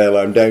 flick the bail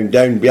arm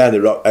down behind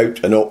the rock,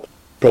 out and up,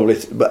 probably,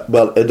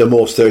 at the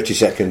most 30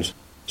 seconds.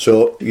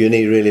 So you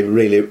need really,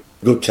 really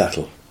good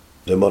tackle.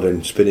 The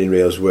modern spinning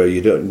reels where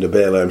the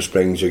bail arm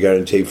springs are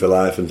guaranteed for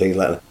life and things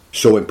like that.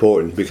 So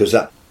important, because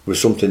that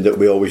was something that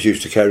we always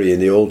used to carry in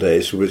the old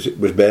days, was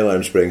bail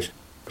arm springs.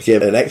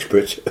 Became an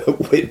expert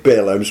with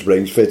bail arm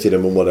springs, fitting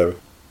them and whatever.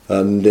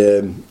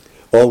 And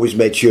always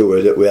made sure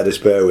that we had a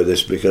spare with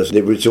us, because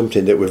it was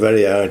something that was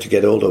very hard to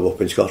get hold of up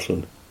in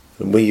Scotland.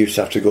 And we used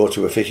to have to go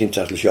to a fishing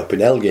tackle shop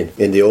in Elgin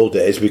in the old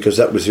days, because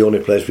that was the only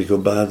place we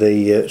could buy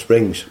the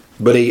springs.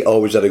 But he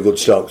always had a good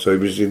stock, so he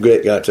was a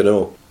great guy to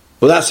know.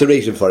 Well, that's the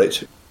reason for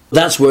it.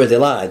 That's where they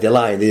lie. They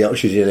lie in the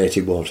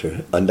oxygenated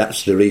water, and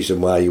that's the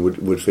reason why you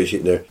would fish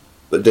it there.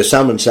 But the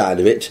salmon side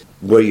of it,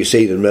 where you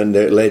see them when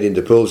they're laid in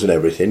the pools and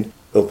everything,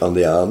 up on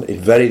the Arn, it's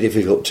very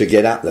difficult to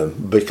get at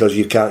them, because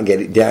you can't get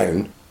it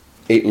down.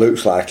 It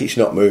looks like it's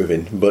not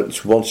moving,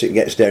 but once it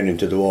gets down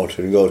into the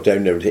water and goes down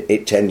and everything,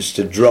 it tends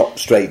to drop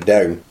straight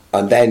down.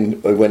 And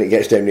then, when it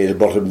gets down near the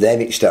bottom, then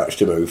it starts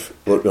to move,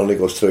 but it only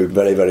goes through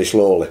very, very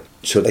slowly.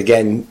 So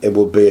again, it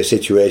would be a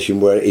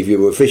situation where if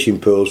you were fishing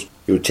pools,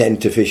 you would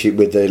tend to fish it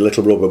with a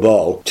little rubber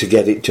ball to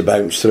get it to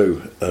bounce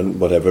through and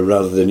whatever,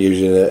 rather than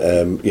using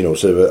a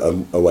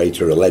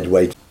weight or a lead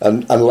weight.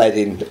 And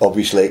lead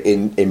obviously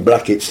in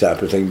brackets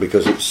type of thing,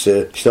 because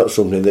it's not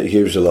something that's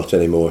used a lot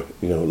anymore.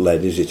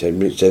 Lead, is it?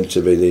 It tends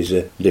to be these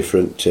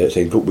different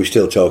things, but we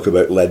still talk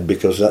about lead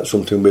because that's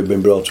something we've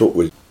been brought up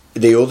with.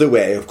 The other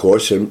way, of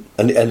course, and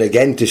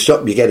again, to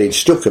stop you getting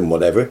stuck and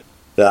whatever,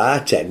 that I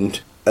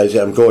tend, as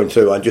I'm going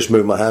through, I just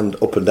move my hand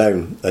up and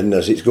down, and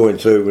as it's going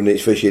through and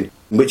it's fishing,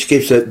 which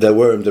gives the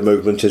worm the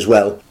movement as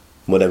well,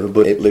 whatever,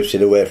 but it lifts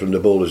it away from the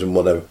boulders and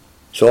whatever.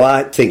 So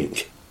I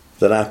think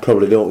that I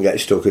probably don't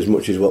get stuck as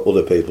much as what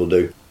other people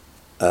do.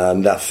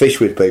 And I fish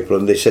with people,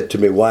 and they said to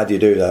me, "Why do you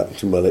do that?" I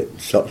said, "Well, it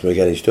stops me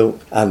getting stuck,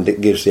 and it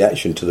gives the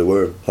action to the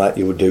worm, like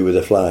you would do with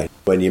a fly,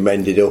 when you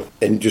mend it up,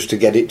 and just to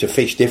get it to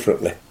fish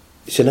differently.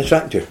 It's an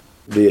attractor.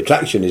 The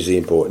attraction is the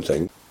important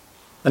thing."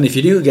 And if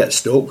you do get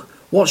stuck,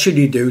 what should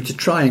you do to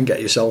try and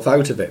get yourself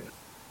out of it?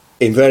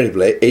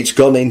 Invariably, it's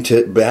gone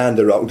into behind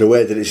the rock the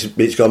way that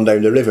it's gone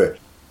down the river.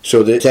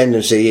 So the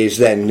tendency is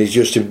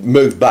just to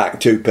move back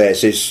 2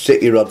 paces,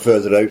 stick your rod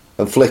further out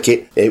and flick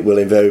it. It will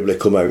invariably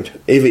come out.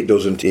 If it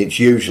doesn't, it's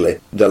usually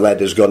the lead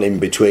has gone in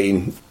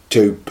between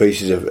 2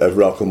 pieces of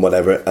rock and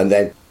whatever, and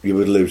then you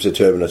would lose the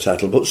turbine or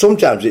tattle. But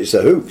sometimes it's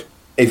the hook.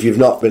 If you've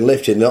not been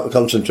lifting, not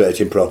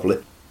concentrating properly,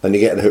 and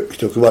you get the hook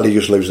stuck, well, you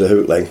just lose the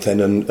hook length then,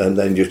 and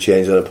then just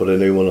change that and put a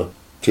new one on.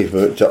 Keep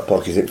them at top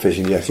pocket in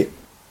fishing jacket.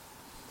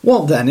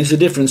 What then is the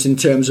difference in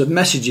terms of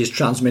messages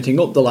transmitting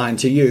up the line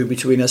to you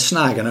between a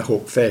snag and a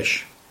hooked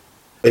fish?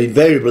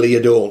 Invariably, you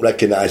don't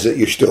recognise that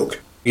you're stuck.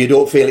 You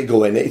don't feel it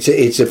going.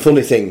 It's a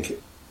funny thing.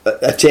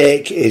 A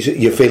take is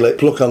you feel it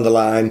pluck on the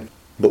line,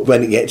 but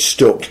when it gets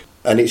stuck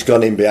and it's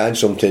gone in behind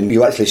something,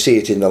 you actually see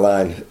it in the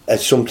line.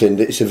 It's something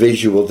that's a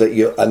visual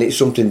and it's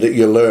something that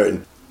you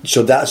learn.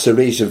 So that's the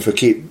reason for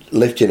keep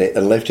lifting it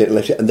and lifting it and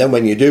lifting it. And then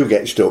when you do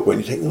get stuck, when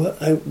you think, well,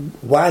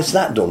 why has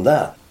that done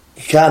that?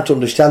 You can't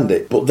understand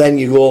it. But then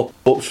you go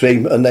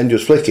upstream and then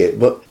just flick it.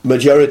 But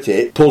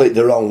majority pull it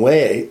the wrong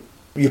way.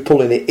 You're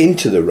pulling it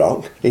into the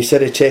rock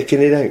instead of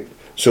taking it out.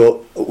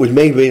 So with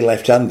me being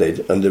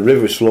left-handed and the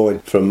river's flowing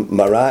from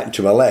my right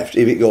to my left,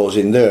 if it goes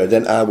in there,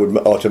 then I would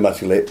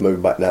automatically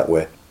move back that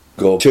way.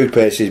 Go 2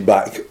 paces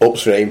back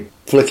upstream,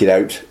 flick it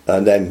out,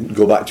 and then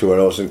go back to our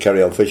house and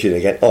carry on fishing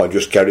again. Or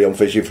just carry on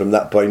fishing from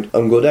that point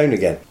and go down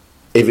again.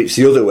 If it's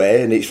the other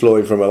way and it's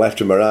flowing from my left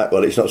to my right,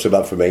 well, it's not so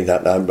bad for me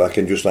that time. I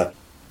can just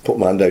put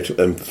my hand out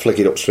and flick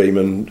it upstream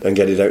and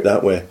get it out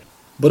that way.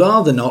 But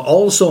are there not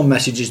also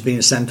messages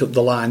being sent up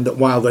the line that,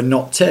 while they're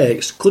not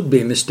takes, could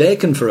be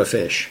mistaken for a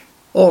fish?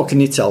 Or can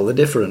you tell the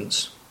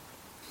difference?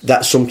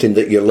 That's something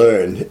that you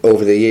learn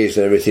over the years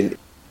and everything.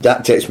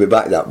 That takes me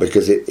back, that,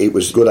 because it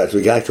was good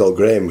actually. A guy called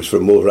Graham was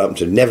from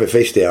Wolverhampton, never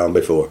fished the Arm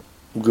before.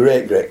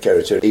 Great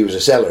character. He was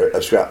a seller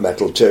of scrap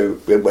metal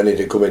too. When he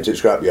did come into the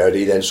scrapyard,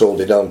 he then sold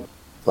it on,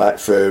 like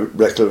for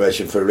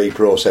reclamation, for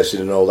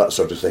reprocessing and all that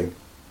sort of thing.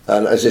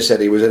 And as I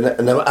said, he was an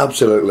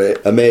absolutely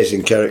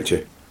amazing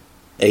character.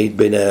 He'd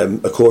been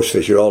a coarse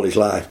fisher all his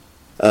life.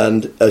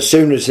 And as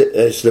soon as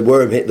the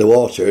worm hit the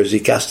water, as he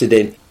cast it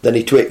in, then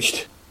he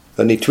twitched.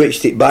 And he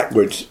twitched it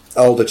backwards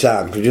all the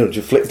time.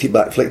 Just flicked it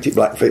back, flicked it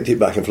back, flicked it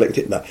back and flicked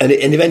it back. And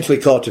eventually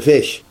caught a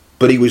fish.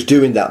 But he was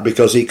doing that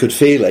because he could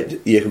feel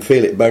it. You can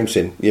feel it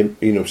bouncing.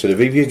 Sort of,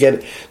 if you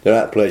get the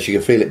right place, you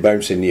can feel it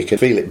bouncing, you can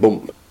feel it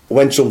bump.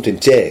 When something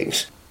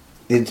takes,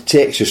 the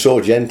takes are so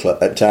gentle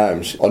at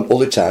times. On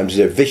other times,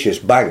 they're vicious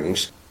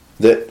bangs.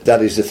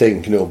 That is the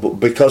thing, But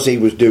because he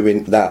was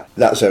doing that,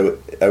 that's how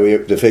he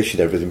hooked the fish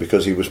and everything,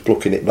 because he was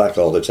plucking it back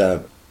all the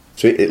time.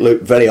 So it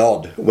looked very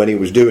odd when he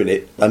was doing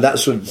it, and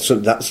that's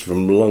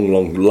from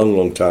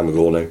long time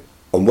ago now.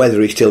 And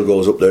whether he still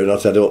goes up there or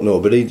not, I don't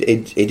know. But he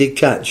did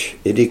catch,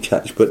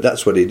 but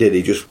that's what he did.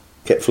 He just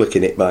kept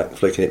flicking it back,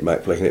 flicking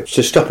it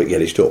to stop it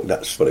getting stuck.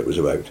 That's what it was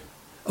about.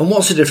 And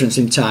what's the difference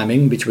in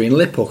timing between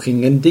lip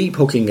hooking and deep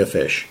hooking a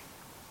fish?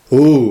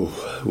 Ooh,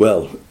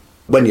 well,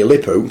 when you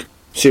lip hook,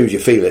 as soon as you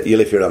feel it, you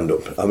lift your hand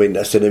up. I mean,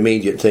 that's an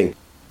immediate thing.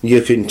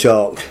 You can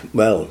talk,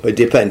 well, it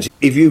depends.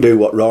 If you do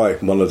what Roy,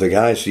 one of the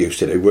guys, used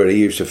to do, where he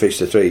used to fish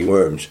the 3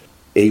 worms,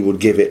 he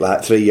would give it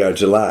like 3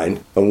 yards of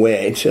line and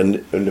wait,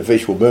 and the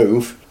fish would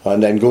move,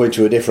 and then go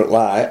into a different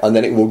lie, and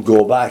then it would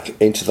go back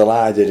into the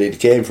lie that it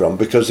came from,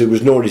 because there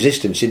was no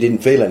resistance. It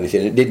didn't feel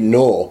anything. It didn't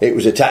know it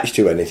was attached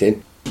to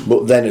anything.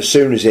 But then as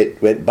soon as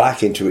it went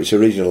back into its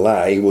original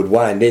lie, he would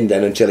wind in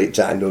then until it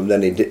tightened up, and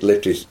then he'd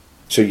lift his...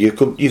 So it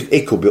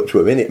could be up to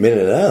a minute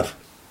and a half.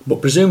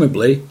 But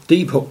presumably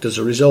deep hooked as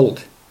a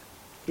result.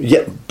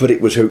 Yeah, but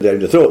it was hooked down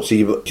the throat, so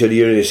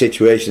you're in a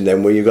situation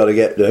then where you've got to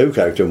get the hook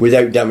out of them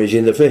without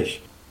damaging the fish.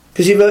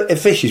 Because if a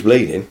fish is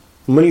bleeding,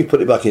 and when you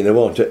put it back in the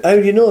water, how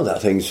do you know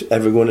that thing's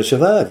ever going to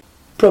survive?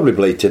 Probably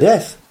bleed to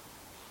death.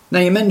 Now,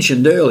 you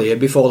mentioned earlier,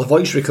 before the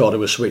voice recorder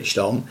was switched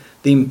on,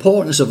 the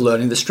importance of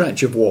learning the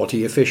stretch of water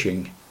you're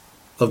fishing,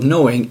 of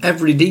knowing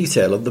every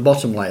detail of the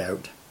bottom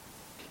layout.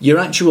 Your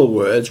actual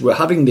words were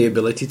having the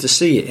ability to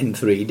see it in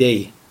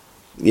 3D.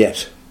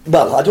 Yes.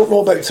 Well, I don't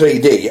know about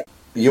 3D.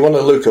 You want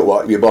to look at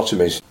what your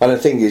bottom is. And the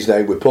thing is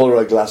now, with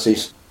Polaroid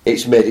glasses,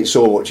 it's made it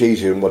so much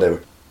easier and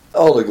whatever.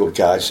 All the good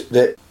guys,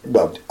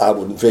 I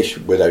wouldn't fish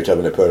without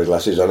having a pair of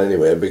glasses on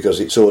anyway, because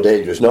it's so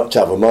dangerous not to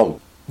have them on.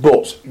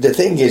 But the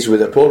thing is, with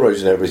the Polaroids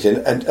and everything,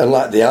 and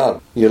like the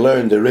Arm, you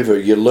learn the river,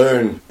 you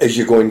learn as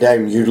you're going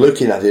down, you're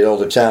looking at it all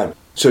the time.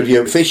 So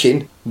you're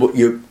fishing, but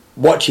you're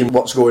watching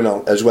what's going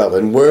on as well,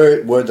 and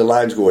where the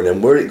line's going,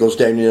 and where it goes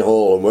down in a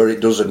hole, and where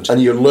it doesn't.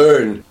 And you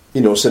learn,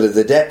 sort of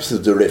the depth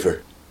of the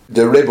river.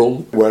 The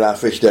Ribble, where I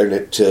fish down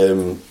at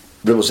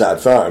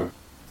Ribbleside Farm,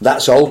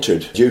 that's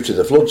altered due to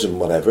the floods and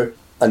whatever,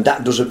 and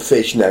that doesn't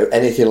fish now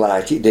anything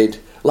like it did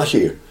last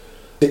year.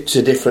 It's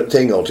a different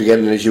thing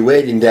altogether, and as you're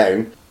wading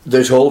down,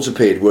 there's holes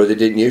appeared where there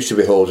didn't used to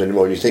be holes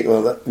anymore. You think,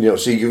 well,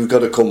 so you've got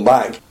to come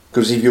back,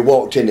 because if you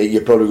walked in it,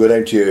 you'd probably go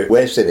down to your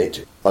waist in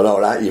it. And all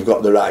right, you've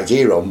got the right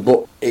gear on,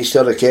 but it's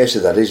not a case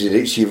of that, is it?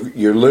 It's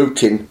you're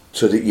looking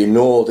so that you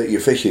know that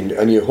you're fishing,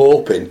 and you're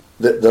hoping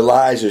that the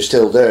lies are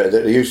still there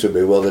that they used to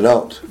be. Well, they're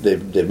not.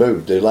 They've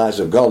moved. The lies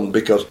have gone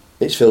because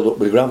it's filled up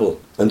with gravel.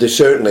 And there's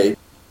certainly,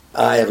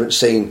 I haven't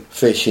seen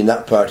fish in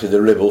that part of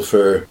the Ribble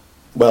for,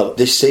 well,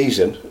 this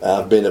season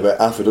I've been about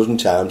half a dozen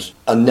times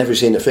and never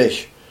seen a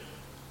fish.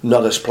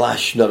 Not a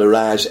splash, not a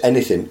rise,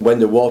 anything, when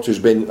the water's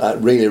been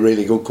at really,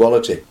 really good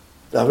quality.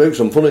 I've hooked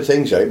some funny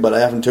things out, but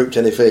I haven't hooked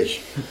any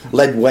fish.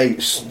 Lead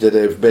weights that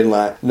have been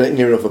like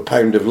near enough a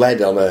pound of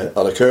lead on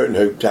a curtain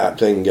hook type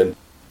thing, and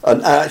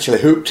I actually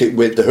hooked it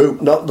with the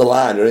hook, not the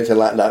line or anything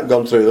like that,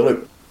 gone through the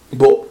loop.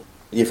 But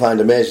you find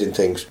amazing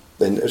things,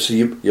 and so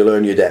you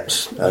learn your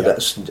depths, and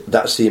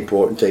that's the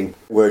important thing.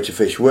 Where to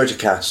fish, where to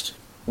cast.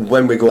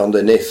 When we go on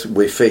the Nith,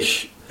 we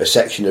fish a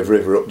section of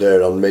river up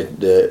there on mid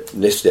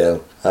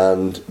Nithsdale,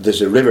 and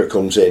there's a river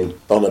comes in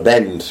on a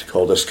bend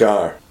called a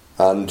Scar.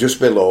 And just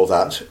below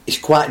that, it's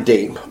quite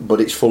deep, but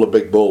it's full of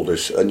big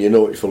boulders, and you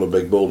know it's full of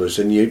big boulders,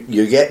 and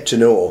you get to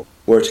know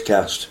where to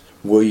cast,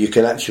 where you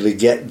can actually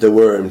get the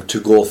worm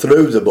to go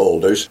through the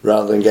boulders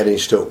rather than getting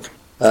stuck.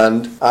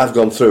 And I've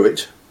gone through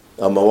it,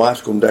 and my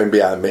wife's come down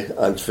behind me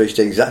and fished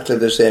exactly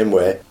the same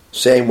way,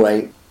 same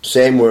weight,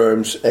 same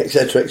worms,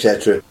 etc.,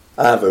 etc.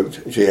 I've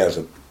hooked, she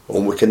hasn't,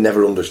 and we can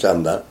never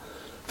understand that.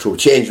 So we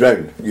change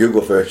round, you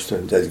go first,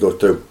 and they go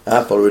through.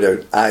 I follow it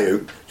out, I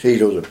hook, she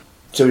doesn't.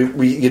 So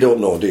you don't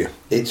know, do you?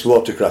 It's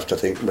watercraft, I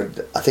think.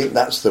 But I think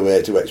that's the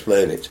way to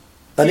explain it.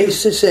 And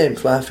it's the same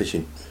fly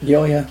fishing.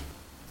 Yeah.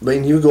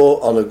 When you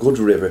go on a good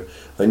river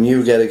and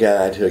you get a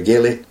guide, a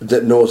gilly,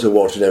 that knows the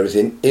water and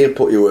everything, he'll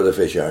put you where the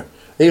fish are.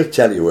 He'll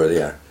tell you where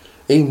they are.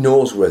 He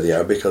knows where they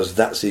are because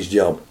that's his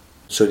job.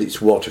 So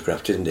it's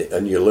watercraft, isn't it?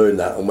 And you learn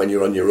that. And when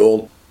you're on your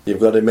own, you've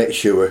got to make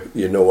sure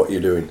you know what you're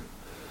doing.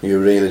 You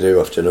really do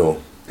have to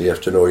know. You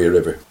have to know your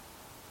river.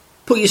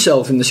 Put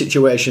yourself in the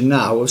situation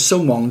now of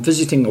someone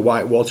visiting a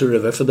whitewater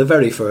river for the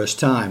very first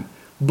time,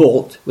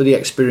 but with the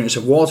experience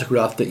of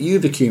watercraft that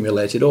you've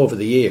accumulated over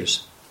the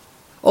years.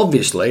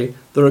 Obviously,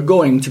 there are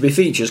going to be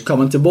features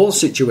common to both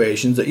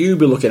situations that you'll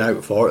be looking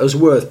out for as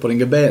worth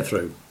putting a bait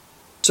through.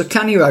 So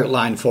can you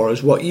outline for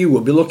us what you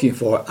will be looking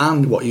for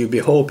and what you'll be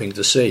hoping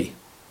to see?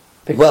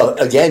 Well,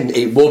 again,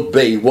 it would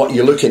be what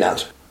you're looking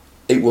at.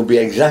 It would be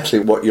exactly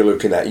what you're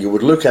looking at. You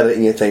would look at it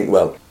and you think,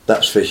 well,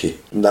 that's fishy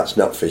and that's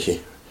not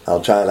fishy.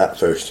 I'll try that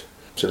first.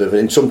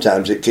 And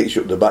sometimes it kicks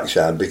you up the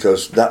backside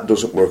because that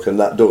doesn't work and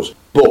that does.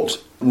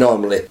 But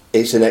normally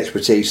it's an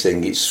expertise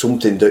thing. It's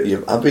something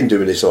that I've been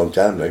doing this a long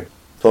time now,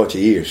 40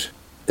 years.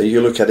 And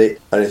you look at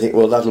it and you think,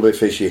 well, that'll be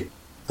fishy.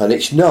 And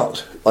it's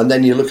not. And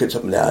then you look at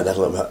something,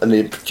 that'll be, and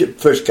then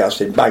first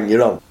casting, bang,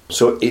 you're on.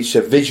 So it's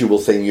a visual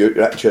thing.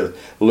 You're actually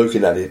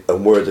looking at it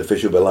and where the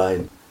fish will be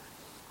lying.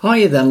 Are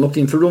you then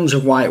looking for runs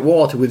of white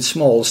water with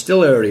small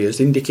still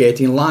areas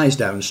indicating lies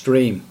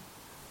downstream?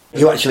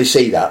 You actually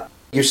see that.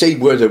 You see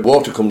where the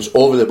water comes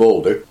over the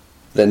boulder,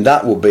 then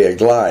that will be a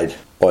glide,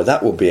 or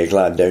that will be a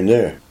glide down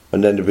there.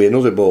 And then there'll be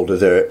another boulder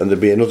there, and there'll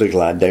be another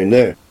glide down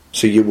there.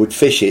 So you would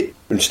fish it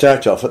and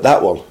start off at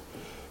that one.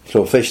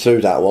 So fish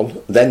through that one,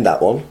 and then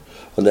that one,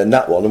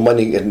 and when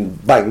you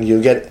get bang,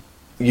 you get it.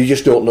 You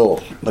just don't know,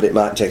 but it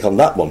might take on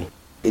that one.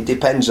 It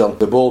depends on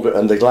the boulder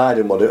and the glide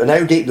and what, and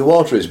how deep the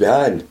water is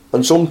behind.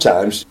 And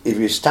sometimes, if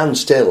you stand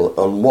still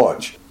and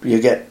watch,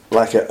 you get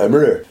like a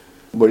mirror,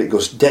 where it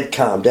goes dead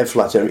calm, dead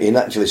flat, and you can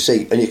actually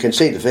see, and you can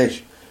see the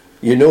fish.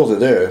 You know they're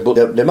there,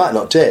 but they might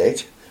not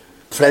take.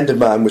 A friend of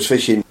mine was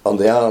fishing on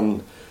the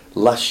Arn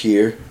last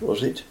year,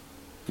 was it?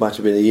 Might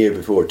have been the year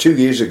before, 2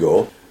 years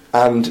ago,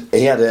 and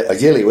he had a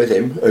gilly with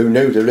him who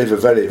knew the river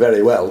very,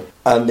 very well,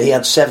 and he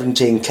had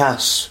 17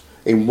 casts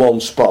in one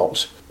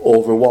spot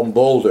over one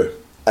boulder.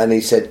 And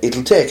he said,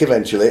 it'll take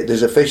eventually,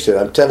 there's a fish there,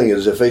 I'm telling you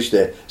there's a fish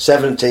there.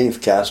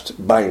 17th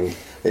cast, bang,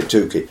 it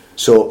took it.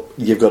 So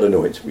you've got to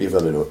know it, and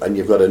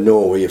you've got to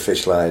know where your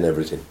fish lie and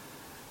everything.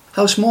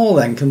 How small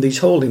then can these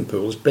holding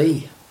pools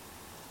be?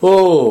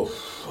 Oh,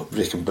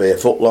 they can be a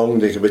foot long,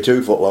 they can be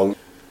 2 foot long.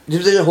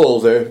 If there's a hole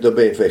there, there'll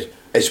be a fish.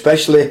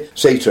 Especially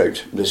sea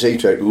trout. The sea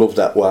trout love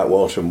that white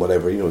water and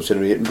whatever,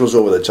 so it goes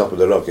over the top of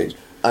the rockets.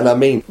 And I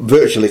mean,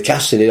 virtually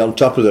casting it on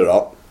top of the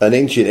rock, and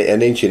inching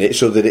it,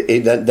 so that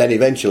then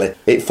eventually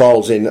it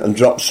falls in and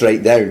drops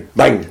straight down,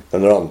 bang,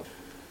 and they're on.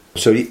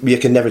 So you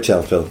can never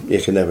tell, Phil.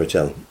 You can never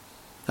tell.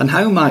 And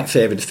how might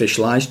favoured fish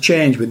lies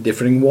change with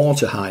differing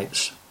water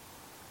heights?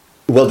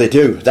 Well, they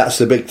do. That's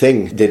the big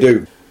thing. They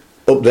do.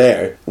 Up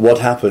there, what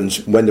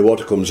happens when the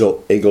water comes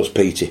up, it goes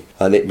peaty,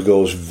 and it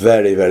goes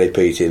very, very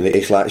peaty, and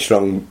it's like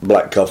strong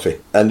black coffee.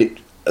 And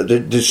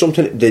there's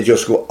something, they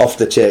just go off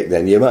the take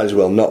then. You might as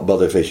well not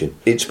bother fishing.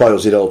 It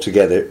spoils it all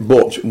together.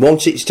 But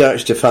once it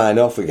starts to fine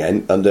off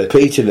again and the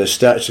peatiness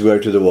starts to go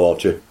out of the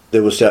water, they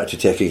will start to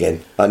take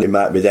again. And it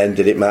might be then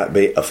that it might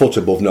be a foot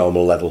above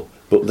normal level.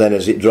 But then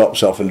as it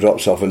drops off and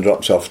drops off and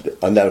drops off,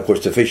 and then of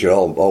course the fish are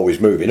always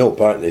moving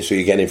up, aren't they? So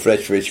you're getting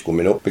fresh fish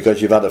coming up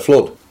because you've had a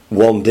flood.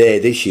 One day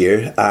this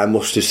year I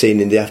must have seen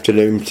in the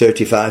afternoon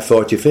 35,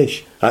 40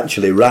 fish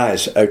actually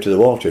rise out of the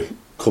water,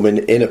 coming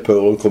in a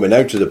pool and coming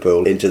out of the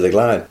pool into the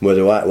glide where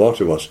the white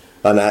water was.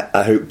 And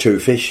I hooked 2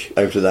 fish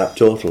out of that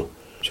total.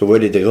 So where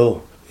did they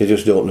go? You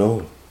just don't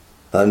know.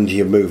 And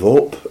you move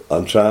up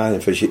and try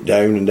and fish it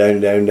down and down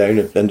and down and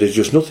down, and there's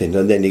just nothing.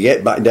 And then you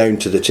get back down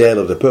to the tail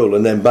of the pool,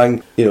 and then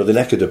bang, the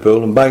neck of the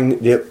pool, and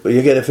bang,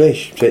 you get a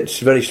fish. It's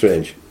very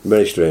strange,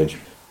 very strange.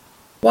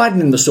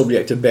 Widening the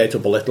subject of bait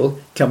up a little,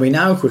 can we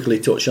now quickly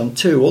touch on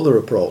 2 other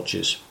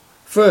approaches?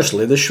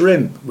 Firstly, the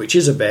shrimp, which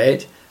is a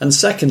bait, and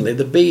secondly,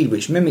 the bead,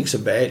 which mimics a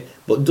bait,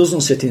 but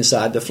doesn't sit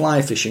inside the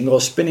fly fishing or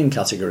spinning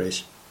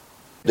categories.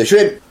 The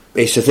shrimp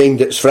is the thing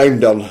that's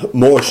frowned on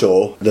more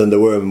so than the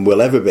worm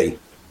will ever be,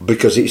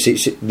 because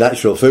it's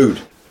natural food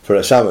for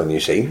a salmon,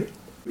 you see.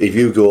 If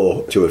you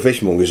go to a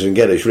fishmonger's and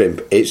get a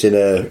shrimp, it's in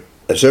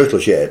a circle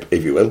shape,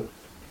 if you will.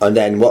 And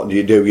then what do?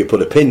 You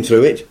put a pin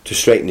through it to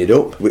straighten it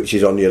up, which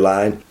is on your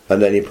line,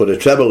 and then you put a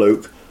treble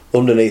hook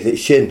underneath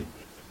its chin,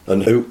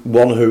 and hook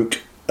one hook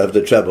of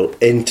the treble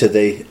into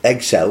the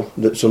egg cell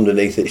that's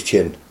underneath its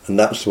chin, and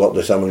that's what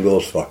the salmon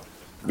goes for.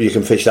 You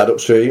can fish that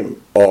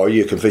upstream, or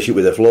you can fish it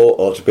with a float,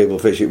 or some people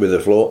fish it with a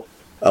float.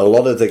 A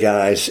lot of the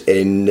guys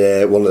in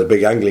one of the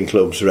big angling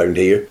clubs around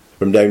here,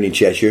 from down in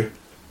Cheshire,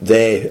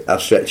 they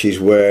have stretches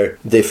where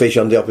they fish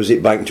on the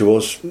opposite bank to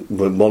us.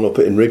 One up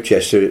in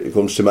Ribchester, it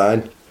comes to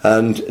mind,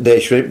 and they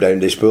shrimp down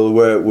this pool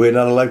where we're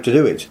not allowed to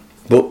do it.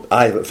 But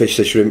I haven't fished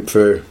the shrimp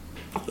for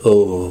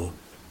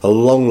a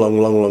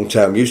long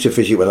time. I used to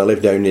fish it when I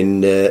lived down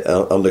in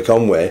on the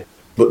Conway.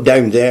 But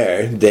down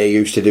there, they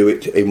used to do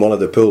it in one of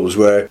the pools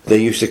where they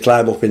used to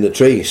climb up in the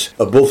trees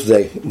above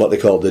what they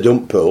called the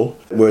dump pool,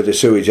 where the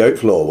sewage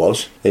outflow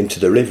was into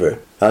the river.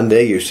 And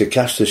they used to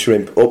cast the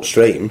shrimp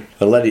upstream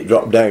and let it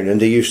drop down. And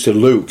they used to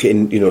look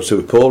in, so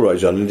with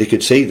Polaroids on, and they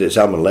could see the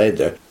salmon laid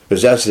there.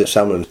 Because as the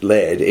salmon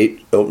laid,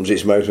 it opens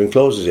its mouth and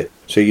closes it.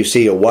 So you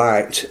see a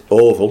white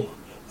oval,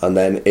 and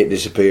then it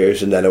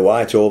disappears, and then a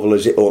white oval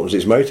as it opens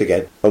its mouth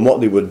again. And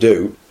what they would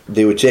do,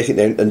 they would take it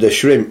down, and the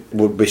shrimp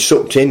would be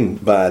sucked in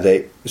by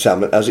the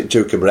salmon as it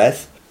took a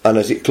breath, and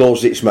as it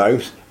closed its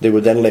mouth, they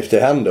would then lift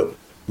their hand up.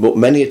 But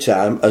many a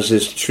time, as the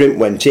shrimp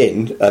went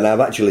in, and I've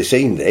actually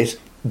seen this,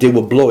 they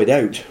would blow it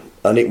out,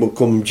 and it would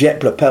come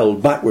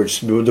jet-propelled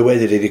backwards the way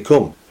that it had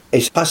come.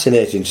 It's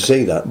fascinating to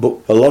see that, but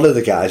a lot of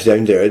the guys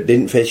down there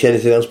didn't fish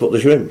anything else but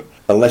the shrimp,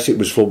 unless it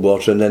was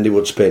floodwater, and then they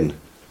would spin.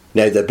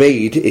 Now, the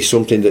bead is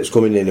something that's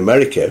coming in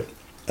America,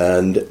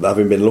 and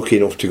having been lucky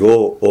enough to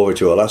go over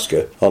to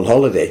Alaska on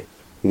holiday,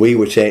 we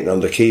were taken on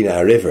the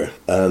Kenai River,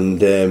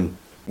 and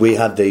we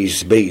had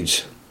these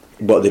beads.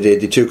 What they did,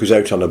 they took us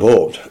out on a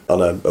boat,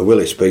 on a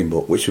Willis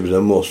speedboat, which was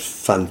the most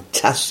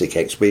fantastic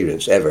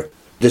experience ever.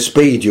 The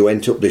speed you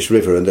went up this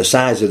river, and the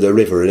size of the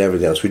river and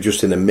everything else was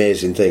just an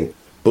amazing thing.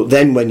 But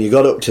then when you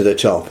got up to the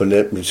top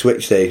and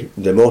switched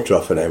the motor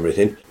off and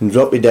everything, and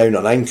dropped it down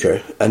on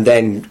anchor, and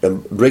then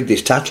rigged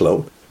this tattle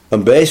up,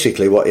 and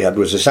basically what you had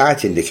was a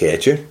sight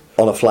indicator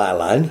on a fly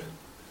line,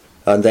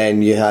 and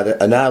then you had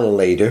an Allen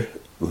leader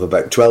of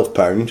about 12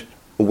 pound,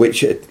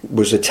 which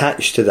was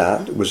attached to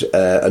that was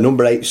a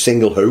number 8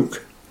 single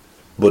hook,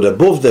 but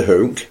above the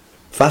hook,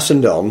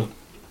 fastened on,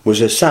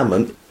 was a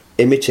salmon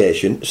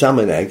imitation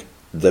salmon egg,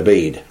 the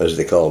bead, as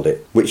they called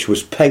it, which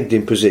was pegged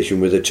in position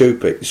with a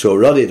toothpick. So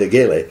Roddy the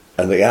gilly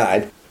and the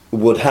guide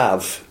would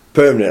have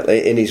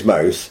permanently in his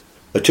mouth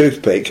a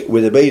toothpick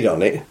with a bead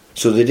on it,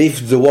 so that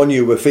if the one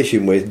you were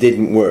fishing with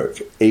didn't work,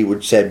 he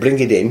would say bring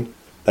it in,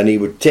 and he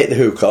would take the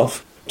hook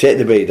off, take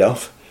the bead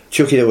off,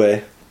 chuck it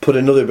away, put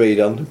another bead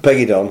on, peg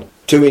it on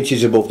 2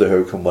 inches above the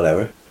hook and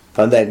whatever,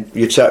 and then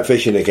you'd start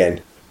fishing again.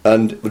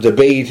 And the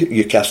bead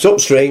you cast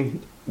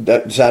upstream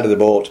the side of the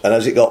boat, and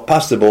as it got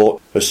past the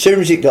boat, as soon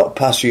as it got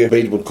past you, the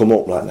bead would come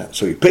up like that.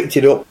 So you picked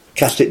it up,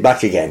 cast it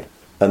back again,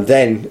 and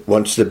then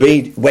once the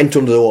bead went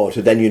under the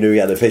water, then you knew you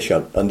had a fish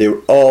on, and they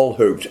were all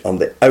hooked on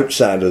the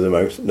outside of the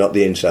mouth, not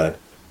the inside.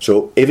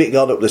 So if it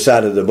got up the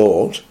side of the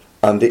boat,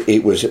 and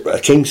it was a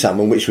king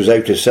salmon which was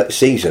out of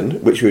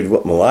season, which was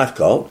what my wife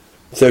caught,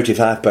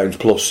 35 pounds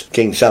plus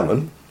king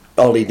salmon,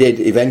 all he did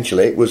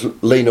eventually was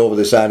lean over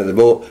the side of the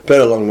boat,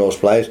 pair of long nose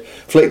pliers,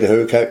 flick the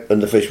hook out,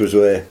 and the fish was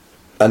away.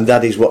 And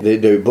that is what they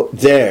do. But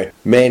they're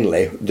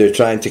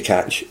trying to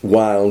catch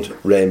wild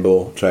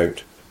rainbow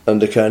trout. And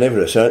they're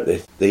carnivorous, aren't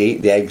they? They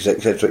eat the eggs,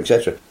 etc.,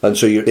 etc. And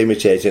so you're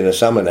imitating a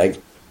salmon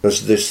egg.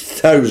 There's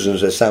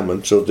thousands of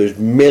salmon, so there's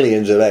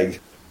millions of eggs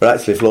are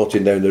actually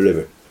floating down the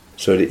river.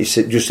 So it's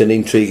just an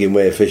intriguing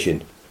way of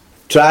fishing.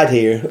 Tried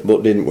here,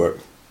 but didn't work.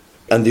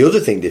 And the other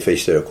thing they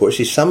fish there, of course,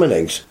 is salmon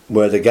eggs,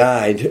 where the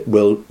guide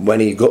will,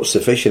 when he guts the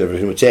fish and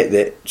everything, will take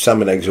the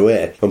salmon eggs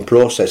away and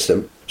process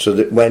them, so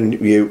that when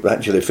you're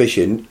actually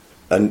fishing,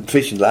 and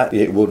fishing like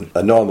it would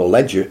a normal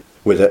ledger,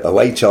 with a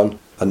weight on,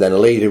 and then a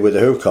leader with a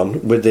hook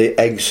on, with the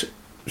eggs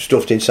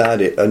stuffed inside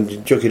it,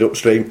 and chuck it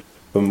upstream,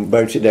 and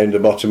bounce it down the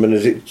bottom, and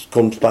as it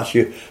comes past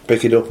you,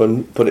 pick it up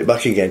and put it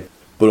back again.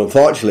 But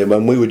unfortunately,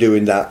 when we were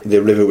doing that,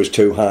 the river was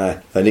too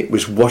high, and it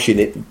was washing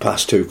it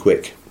past too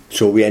quick.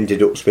 So we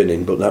ended up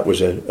spinning, but that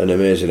was an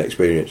amazing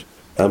experience.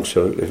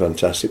 Absolutely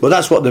fantastic. Well,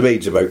 that's what the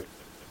bead's about.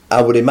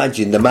 I would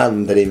imagine the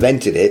man that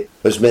invented it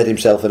has made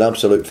himself an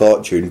absolute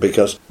fortune,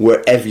 because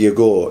wherever you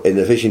go in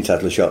the fishing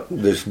tackle shop,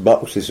 there's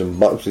boxes and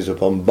boxes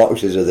upon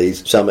boxes of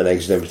these salmon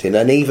eggs and everything,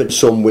 and even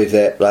some with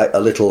like a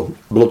little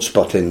blood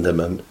spot in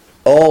them and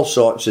all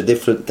sorts of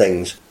different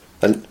things,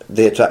 and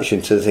the attraction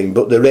to the thing.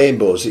 But the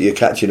rainbows that you're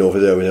catching over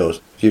there with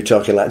those, you're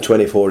talking like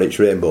 24-inch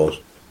rainbows,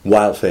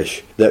 wild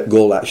fish that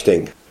go like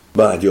stink.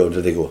 By Jove,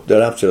 do they go.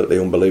 They're absolutely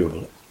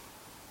unbelievable.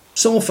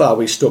 So far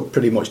we've stuck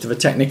pretty much to the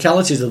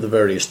technicalities of the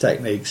various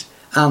techniques,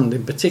 and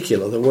in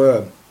particular the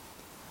worm.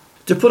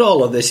 To put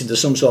all of this into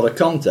some sort of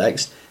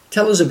context,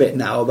 tell us a bit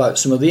now about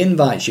some of the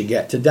invites you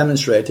get to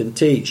demonstrate and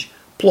teach,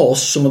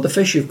 plus some of the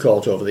fish you've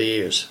caught over the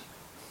years.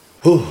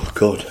 Oh,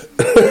 God.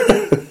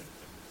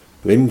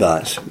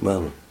 Invites,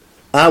 well,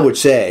 I would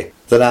say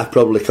that I've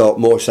probably caught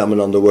more salmon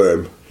on the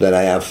worm than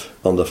I have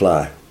on the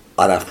fly.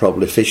 And I've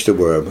probably fished the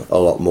worm a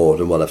lot more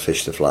than what I've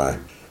fished the fly.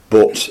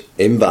 But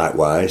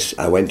invite-wise,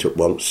 I went up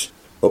once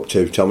up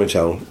to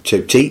Tommytown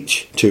to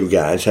teach 2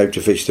 guys how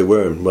to fish the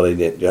worm. Well,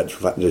 in actual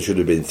fact, there should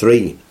have been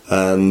 3.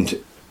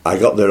 And I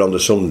got there on the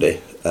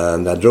Sunday,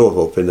 and I drove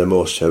up in the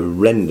most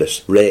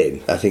horrendous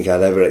rain I think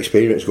I'd ever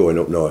experienced going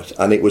up north.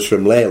 And it was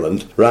from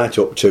Leyland right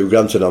up to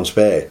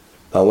Granton-on-Spey.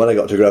 And when I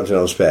got to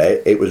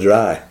Granton-on-Spey, it was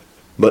dry.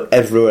 But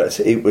everywhere,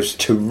 it was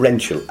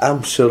torrential,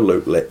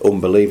 absolutely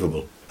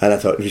unbelievable. And I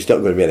thought, if it's not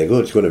going to be any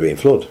good, it's going to be in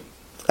flood.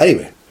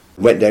 Anyway,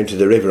 went down to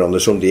the river on the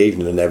Sunday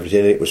evening and everything,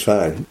 and it was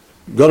fine.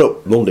 Got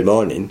up Monday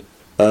morning,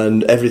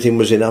 and everything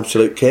was in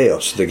absolute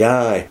chaos. The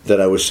guy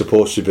that I was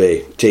supposed to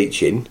be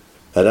teaching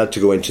had to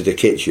go into the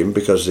kitchen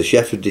because the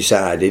chef had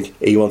decided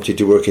he wanted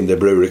to work in the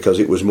brewery because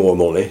it was more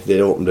money.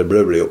 They'd opened a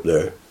brewery up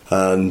there.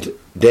 And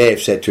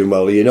Dave said to him,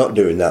 well, you're not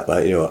doing that.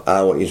 Like,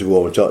 I want you to go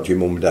home and talk to your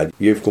mum and dad.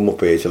 You've come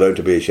up here to learn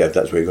to be a chef,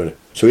 that's where you're going to.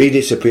 So he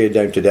disappeared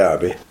down to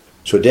Derby.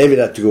 So David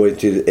had to go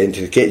into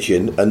the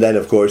kitchen, and then,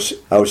 of course,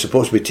 I was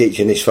supposed to be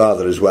teaching his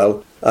father as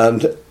well.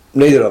 And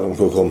Neither of them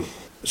could come.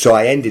 So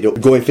I ended up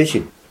going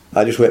fishing.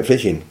 I just went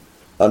fishing.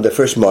 And the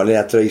first morning I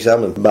had 3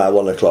 salmon by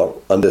 1 o'clock.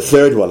 And the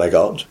third one I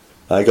got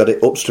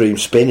it upstream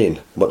spinning,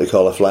 what they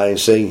call a flying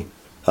sea.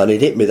 And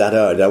it hit me that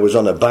hard. I was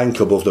on a bank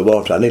above the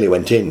water. I nearly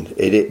went in.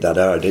 It hit that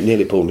hard. It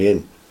nearly pulled me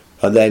in.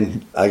 And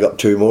then I got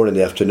 2 more in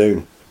the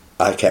afternoon.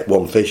 I kept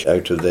 1 fish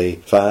out of the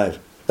 5.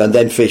 And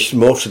then fished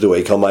most of the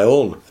week on my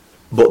own.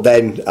 But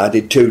then I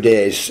did 2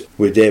 days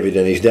with David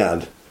and his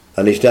dad.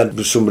 And his dad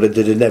was somebody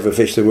that had never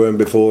fished the worm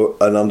before.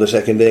 And on the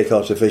second day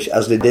caught a fish,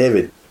 as did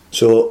David.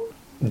 So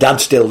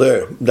Dad's still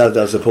there. Dad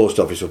has the post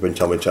office up in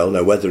Tomintown.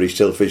 Now whether he's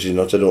still fishing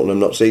or not, I don't know. I've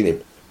not seen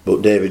him.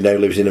 But David now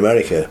lives in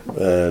America,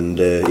 and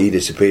he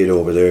disappeared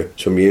over there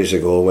some years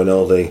ago when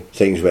all the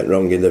things went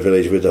wrong in the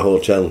village with the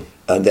hotel.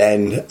 And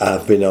then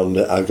I've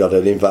got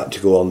an invite to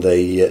go on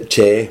the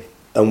Tay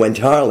and went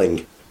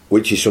Harling,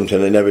 which is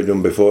something I've never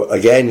done before.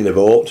 Again in a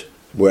boat,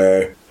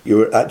 where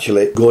you're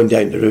actually going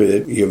down the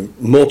river, you're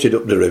motored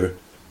up the river,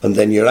 and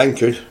then you're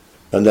anchored,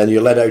 and then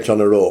you're led out on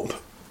a rope,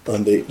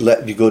 and they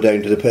let you go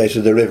down to the pace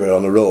of the river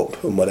on a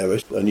rope and whatever,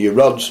 and your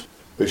rods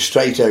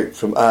straight out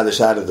from either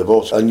side of the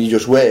boat, and you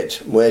just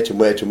wait,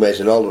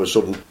 and all of a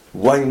sudden,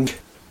 whang,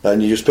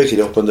 and you just pick it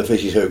up and the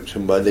fish is hooked.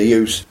 And they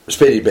use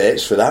spinny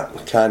baits for that,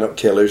 Carnock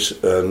killers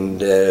and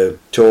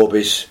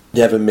Tobies,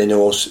 Devon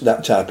minnows,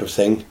 that type of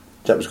thing.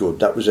 That was good.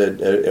 That was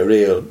a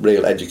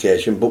real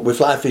education. But we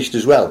fly fished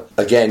as well.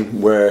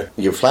 Again, where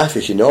you're fly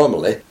fishing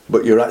normally,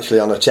 but you're actually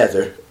on a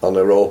tether, on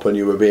a rope, and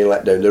you were being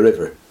let down the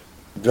river.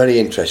 Very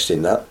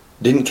interesting, that.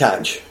 Didn't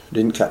catch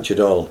at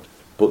all.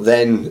 But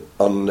then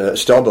on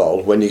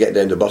Stoball, when you get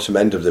down the bottom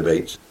end of the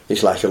beach,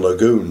 it's like a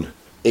lagoon.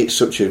 It's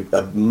such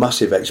a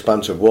massive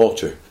expanse of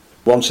water.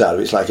 One side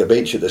of it's like a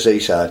beach at the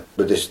seaside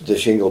with the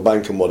shingle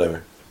bank and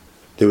whatever.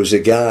 There was a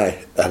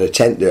guy had a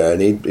tent there,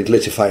 and he'd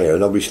lit a fire,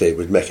 and obviously he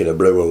was making a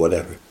brew or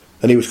whatever.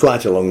 And he was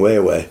quite a long way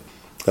away.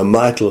 And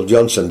Michael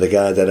Johnson, the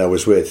guy that I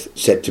was with,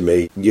 said to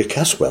me, "You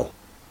cast well."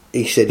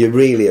 He said, "You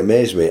really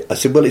amaze me." I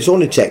said, "Well, it's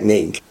only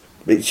technique.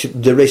 It's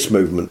the wrist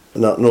movement,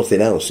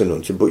 nothing else, you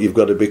know. But you've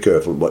got to be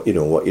careful what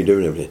you're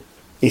doing and everything."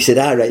 He said,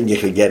 "I reckon you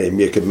could get him,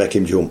 you could make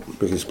him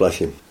jump, we can splash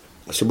him."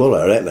 I said, "Well,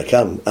 I reckon I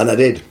can." And I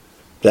did.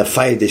 I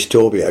fired this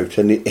Toby out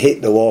and it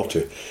hit the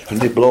water,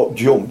 and the bloke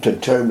jumped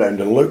and turned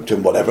round and looked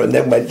and whatever, and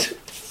then went,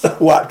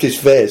 wiped his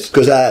face,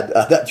 because I'd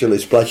actually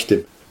splashed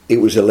him. It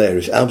was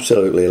hilarious,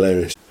 absolutely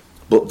hilarious.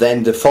 But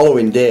then the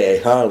following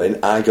day, Harling,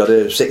 I got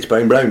a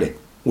 6-pound brownie,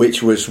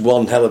 which was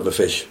one hell of a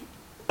fish.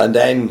 And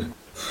then,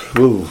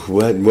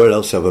 where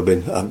else have I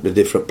been? I've been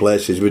different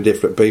places with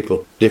different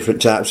people,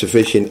 different types of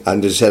fishing.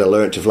 And as I said, I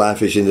learnt to fly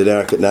fish in the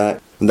dark at night.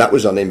 And that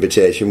was on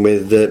invitation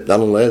with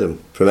Alan Latham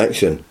from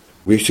Exon.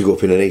 We used to go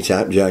up in an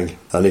E-type jag,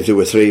 and if there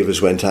were 3 of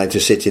us went, I had to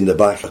sit in the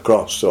back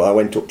across, so I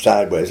went up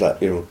sideways,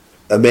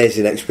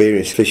 Amazing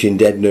experience fishing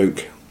Dead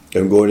Nook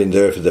and going in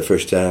there for the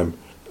first time.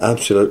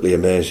 Absolutely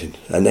amazing.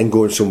 And then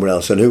going somewhere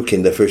else and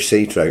hooking the first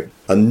sea trout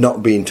and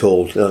not being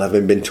told, not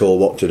having been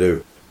told what to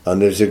do. And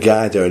there's a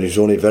guy there, and he's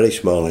only very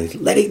small, and he's,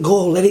 let it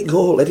go, let it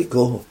go, let it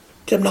go.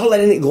 I'm not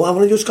letting it go, I've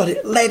only just got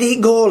it, let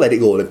it go, let it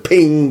go. And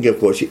ping, of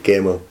course it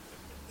came up.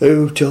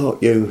 Who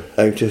taught you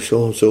how to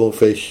so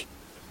fish?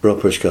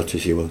 Proper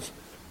Scottish he was.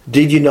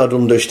 Did you not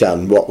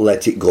understand what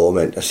let it go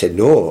meant? I said,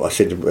 no. I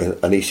said,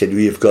 and he said, well,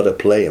 you've got to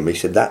play him. He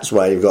said, that's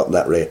why you've got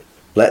that rate.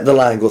 Let the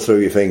line go through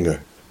your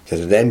finger. He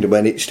said, then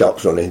when it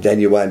stops running, then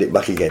you wind it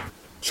back again.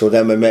 So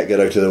then my mate got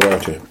out of the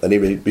water, and he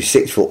would be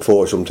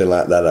 6'4", something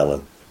like that,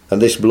 Alan.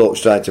 And this bloke's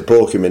tried to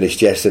poke him in his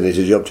chest, and it's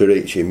a job to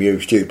reach him. You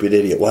stupid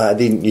idiot! Why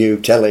didn't you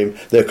tell him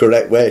the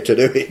correct way to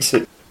do it?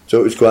 So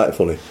it was quite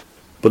funny.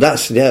 But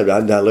that's I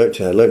learnt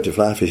to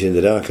fly fish in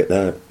the dark at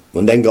night.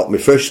 And then got my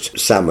first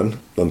salmon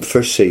and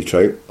first sea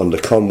trout on the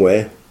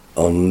Conway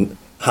on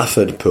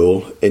Hafford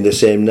Pool in the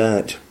same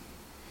night.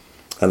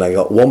 And I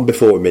got one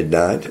before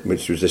midnight,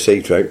 which was the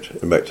sea trout,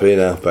 about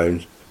 3.5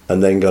 pounds,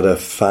 and then got a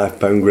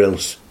 5-pound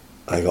grilse.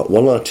 I got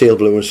one on teal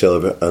blue and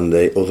silver, and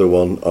the other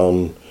one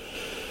on,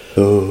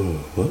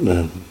 what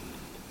now?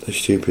 It's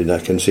stupid,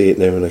 I can see it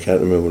now and I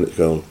can't remember what it's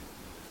called.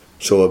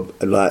 So,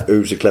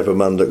 who's the clever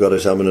man that got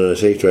a salmon and a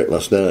sea trout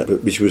last night,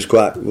 which was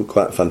quite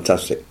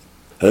fantastic.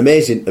 An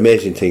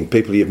amazing thing,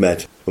 people you've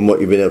met and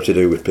what you've been able to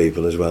do with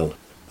people as well.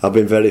 I've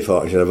been very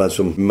fortunate, I've had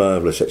some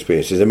marvellous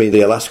experiences. I mean,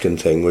 the Alaskan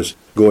thing was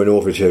going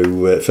over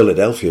to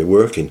Philadelphia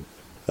working,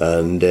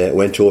 and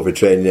went over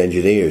training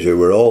engineers who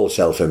were all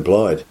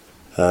self-employed.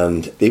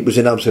 And it was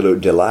an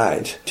absolute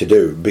delight to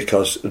do,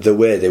 because the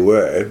way they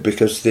were,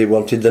 because they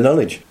wanted the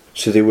knowledge.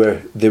 So they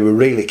were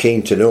really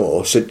keen to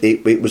know, so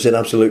it was an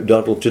absolute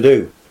doddle to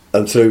do.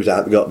 And through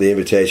that, got the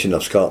invitation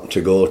of Scott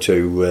to go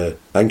to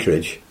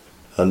Anchorage,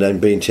 and then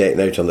being taken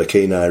out on the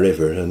Kenai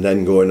River, and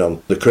then going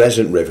on the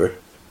Crescent River,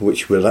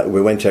 which we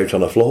went out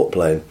on a float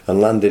plane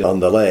and landed on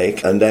the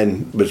lake. And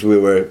then as we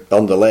were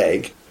on the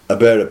lake, a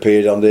bear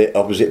appeared on the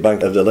opposite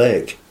bank of the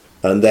lake.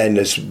 And then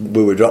as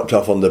we were dropped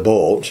off on the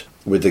boat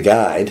with the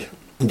guide,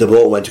 the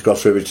boat went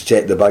across the river to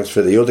take the bags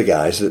for the other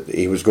guys that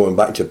he was going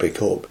back to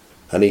pick up.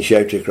 And he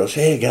shouted across,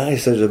 "Hey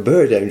guys, there's a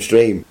bear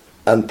downstream."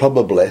 and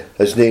probably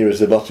as near as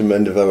the bottom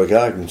end of our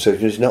garden, so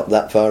it's not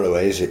that far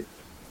away, is it?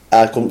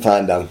 I couldn't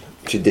find Anne.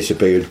 She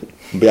disappeared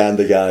behind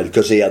the guide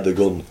because he had the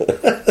gun.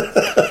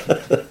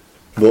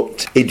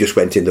 But he just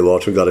went in the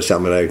water and got a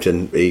salmon out,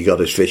 and he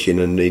got us fishing,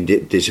 and he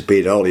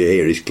disappeared. All you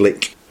hear is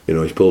click. You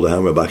know, he's pulled the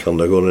hammer back on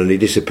the gun, and he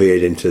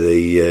disappeared into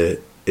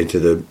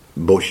the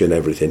bush and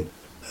everything.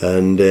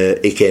 And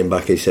he came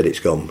back, he said, it's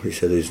gone. He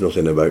said, there's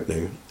nothing about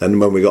now. And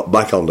when we got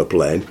back on the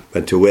plane,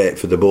 went to wait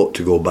for the boat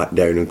to go back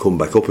down and come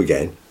back up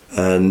again.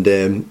 And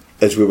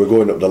as we were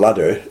going up the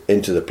ladder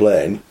into the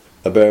plane,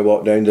 a bear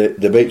walked down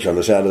the beach on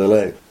the side of the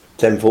lake,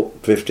 10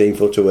 foot, 15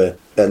 foot away.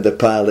 And the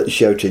pilot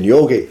shouting,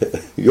 Yogi,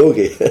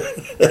 Yogi,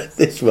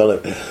 this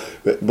fella.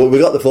 But we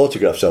got the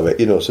photographs of it,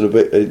 you know,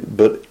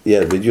 but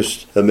yeah, they're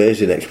just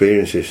amazing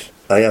experiences.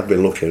 I have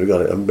been lucky,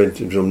 I've been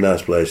to some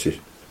nice places.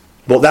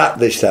 But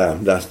this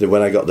time,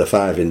 when I got the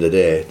 5 in the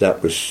day,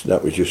 that was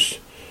just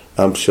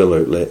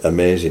absolutely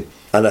amazing.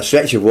 And a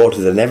stretch of water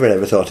that I never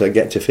ever thought I'd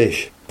get to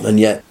fish. And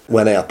yet,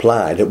 when I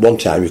applied, at one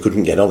time you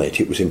couldn't get on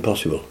it was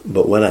impossible.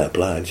 But when I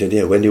applied, I said,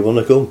 yeah, when do you want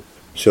to come?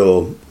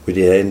 So we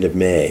did end of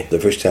May, the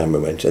first time we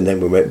went, and then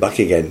we went back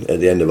again at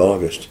the end of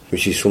August,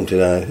 which is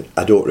something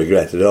I don't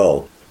regret at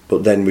all.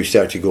 But then we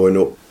started going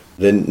up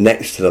the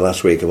next to the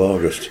last week of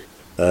August,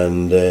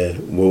 and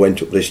we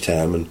went up this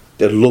time, and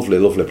it's a lovely,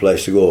 lovely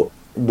place to go.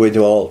 We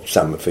do all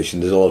salmon fishing,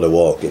 there's a lot of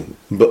walking,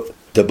 but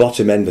the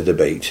bottom end of the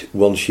beat,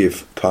 once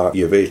you've parked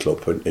your vehicle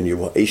up and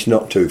it's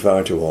not too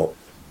far to walk.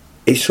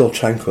 It's so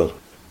tranquil.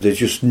 There's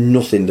just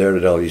nothing there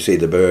at all. You see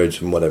the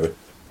birds and whatever.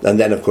 And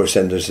then, of course,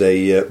 then there's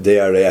the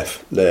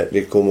RAF.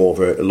 They come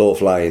over low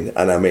flying,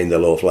 and I mean the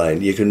low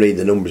flying. You can read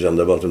the numbers on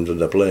the bottoms of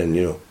the plane,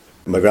 you know.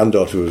 My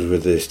granddaughter was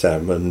with this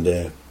time, and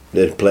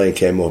the plane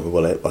came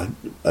over,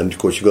 and of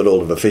course you got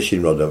hold of a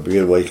fishing rod up,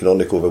 you can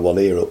only cover one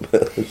ear up.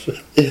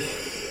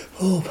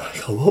 Oh my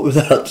God, what was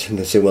that? And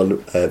they said, well,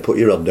 put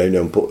your rod down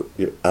and put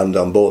your hand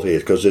on both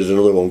ears, because there's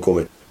another one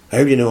coming.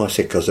 How do you know? I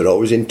said, because they're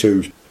always in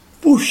twos.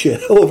 Whoosh,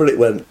 over it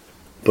went.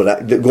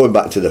 But going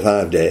back to the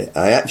 5 day,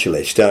 I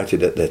actually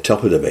started at the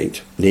top of the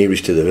beat,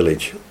 nearest to the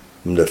village.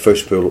 And the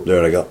first pool up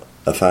there, I got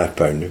a 5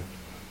 pounder.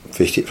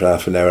 Fished it for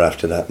half an hour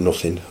after that,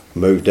 nothing.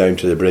 Moved down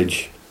to the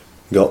bridge,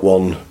 got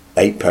one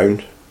 8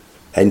 pound,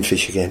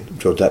 henfish again.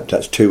 So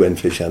that's 2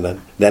 henfish I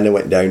had. Then I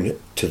went down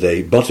to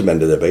the bottom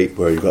end of the beat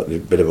where you've got a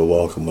bit of a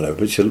walk and whatever.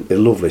 But it's a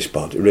lovely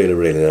spot, really,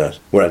 really nice.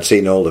 Where I'd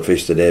seen all the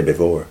fish the day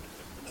before.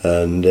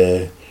 And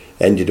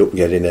ended up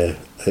getting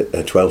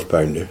a 12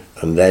 pounder.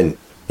 And then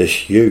this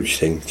huge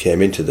thing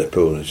came into the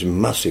pool. It was a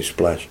massive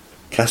splash.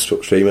 Cast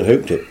upstream and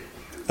hooked it.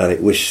 And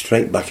it whisked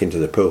straight back into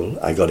the pool.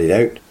 I got it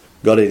out.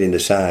 Got it in the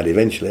side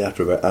eventually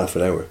after about half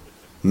an hour.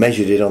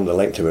 Measured it on the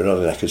length of my rod,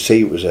 and I could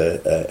see it was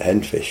a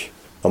henfish.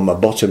 On my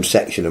bottom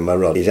section of my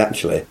rod is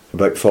actually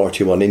about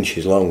 41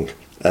 inches long,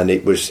 and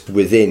it was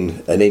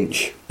within an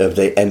inch of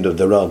the end of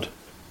the rod.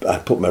 I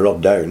put my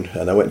rod down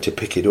and I went to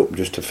pick it up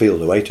just to feel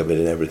the weight of it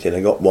and everything.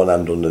 I got one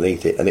hand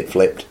underneath it and it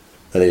flipped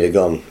and it had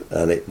gone,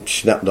 and it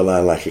snapped the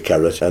line like a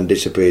carrot and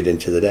disappeared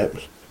into the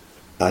depths.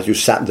 I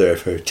just sat there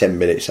for 10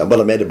 minutes. I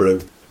made a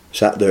brew.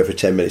 Sat there for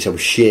 10 minutes. I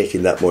was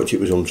shaking that much, it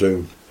was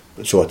untrue.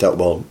 So I thought,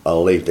 well,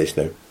 I'll leave this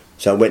now.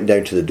 So I went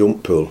down to the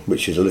dump pool,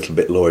 which is a little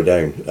bit lower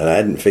down, and I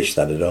hadn't fished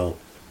that at all.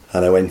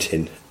 And I went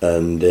in,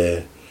 and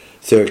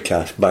third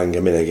cast, bang,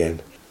 I'm in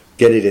again.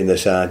 Get it in the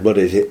side, what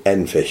is it?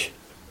 Henfish.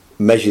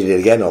 Measured it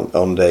again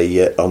on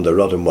the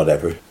rod and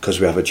whatever, because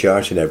we have a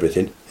chart and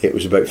everything. It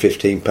was about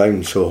 15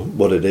 pounds, so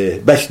what a day.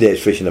 Best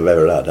day's fishing I've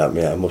ever had,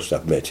 I must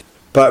admit.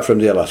 Apart from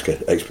the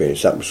Alaska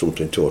experience, that was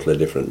something totally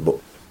different, but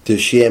the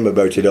shame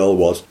about it all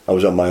was I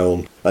was on my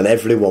own, and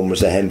everyone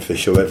was a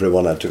henfish, so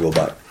everyone had to go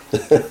back.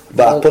 But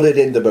I put it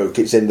in the book,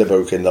 it's in the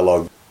book, in the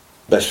log.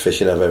 Best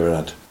fishing I've ever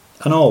had.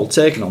 And all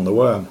taken on the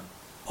worm.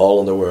 All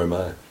on the worm,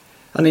 aye.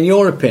 And in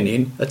your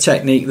opinion, a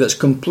technique that's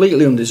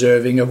completely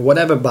undeserving of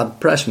whatever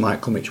bad press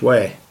might come its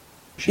way.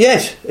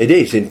 Yes, it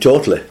is,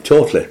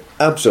 totally,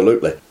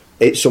 absolutely.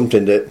 It's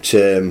something that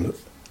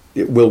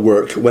it will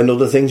work when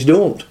other things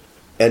don't.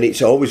 And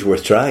it's always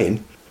worth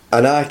trying.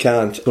 And I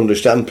can't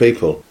understand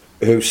people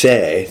who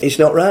say it's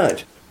not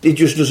right. It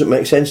just doesn't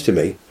make sense to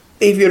me.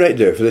 If you're out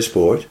there for the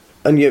sport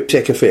and you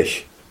take a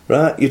fish,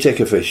 right? You take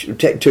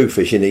 2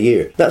 fish in a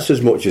year. That's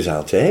as much as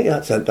I'll take. I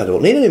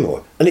don't need any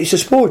more. And it's a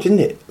sport, isn't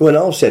it? When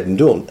all's said and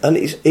done. And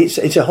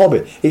it's a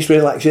hobby. It's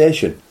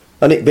relaxation.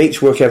 And it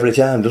beats work every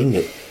time, doesn't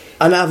it?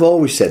 And I've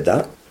always said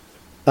that.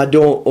 I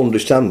don't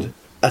understand.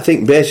 I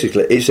think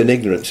basically it's an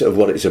ignorance of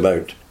what it's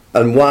about.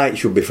 And why it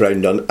should be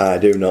frowned on, I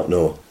do not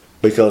know.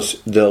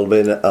 Because there'll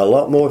be a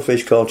lot more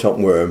fish called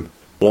topworm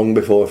long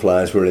before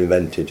flies were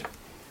invented.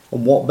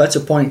 And what better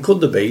point could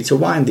there be to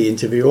wind the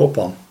interview up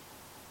on?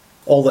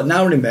 All that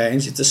now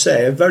remains is to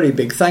say a very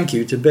big thank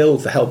you to Bill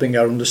for helping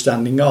our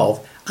understanding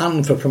of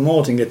and for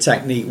promoting a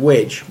technique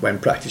which, when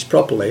practised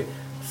properly,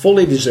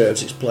 fully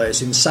deserves its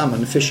place in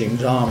salmon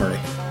fishing's armoury.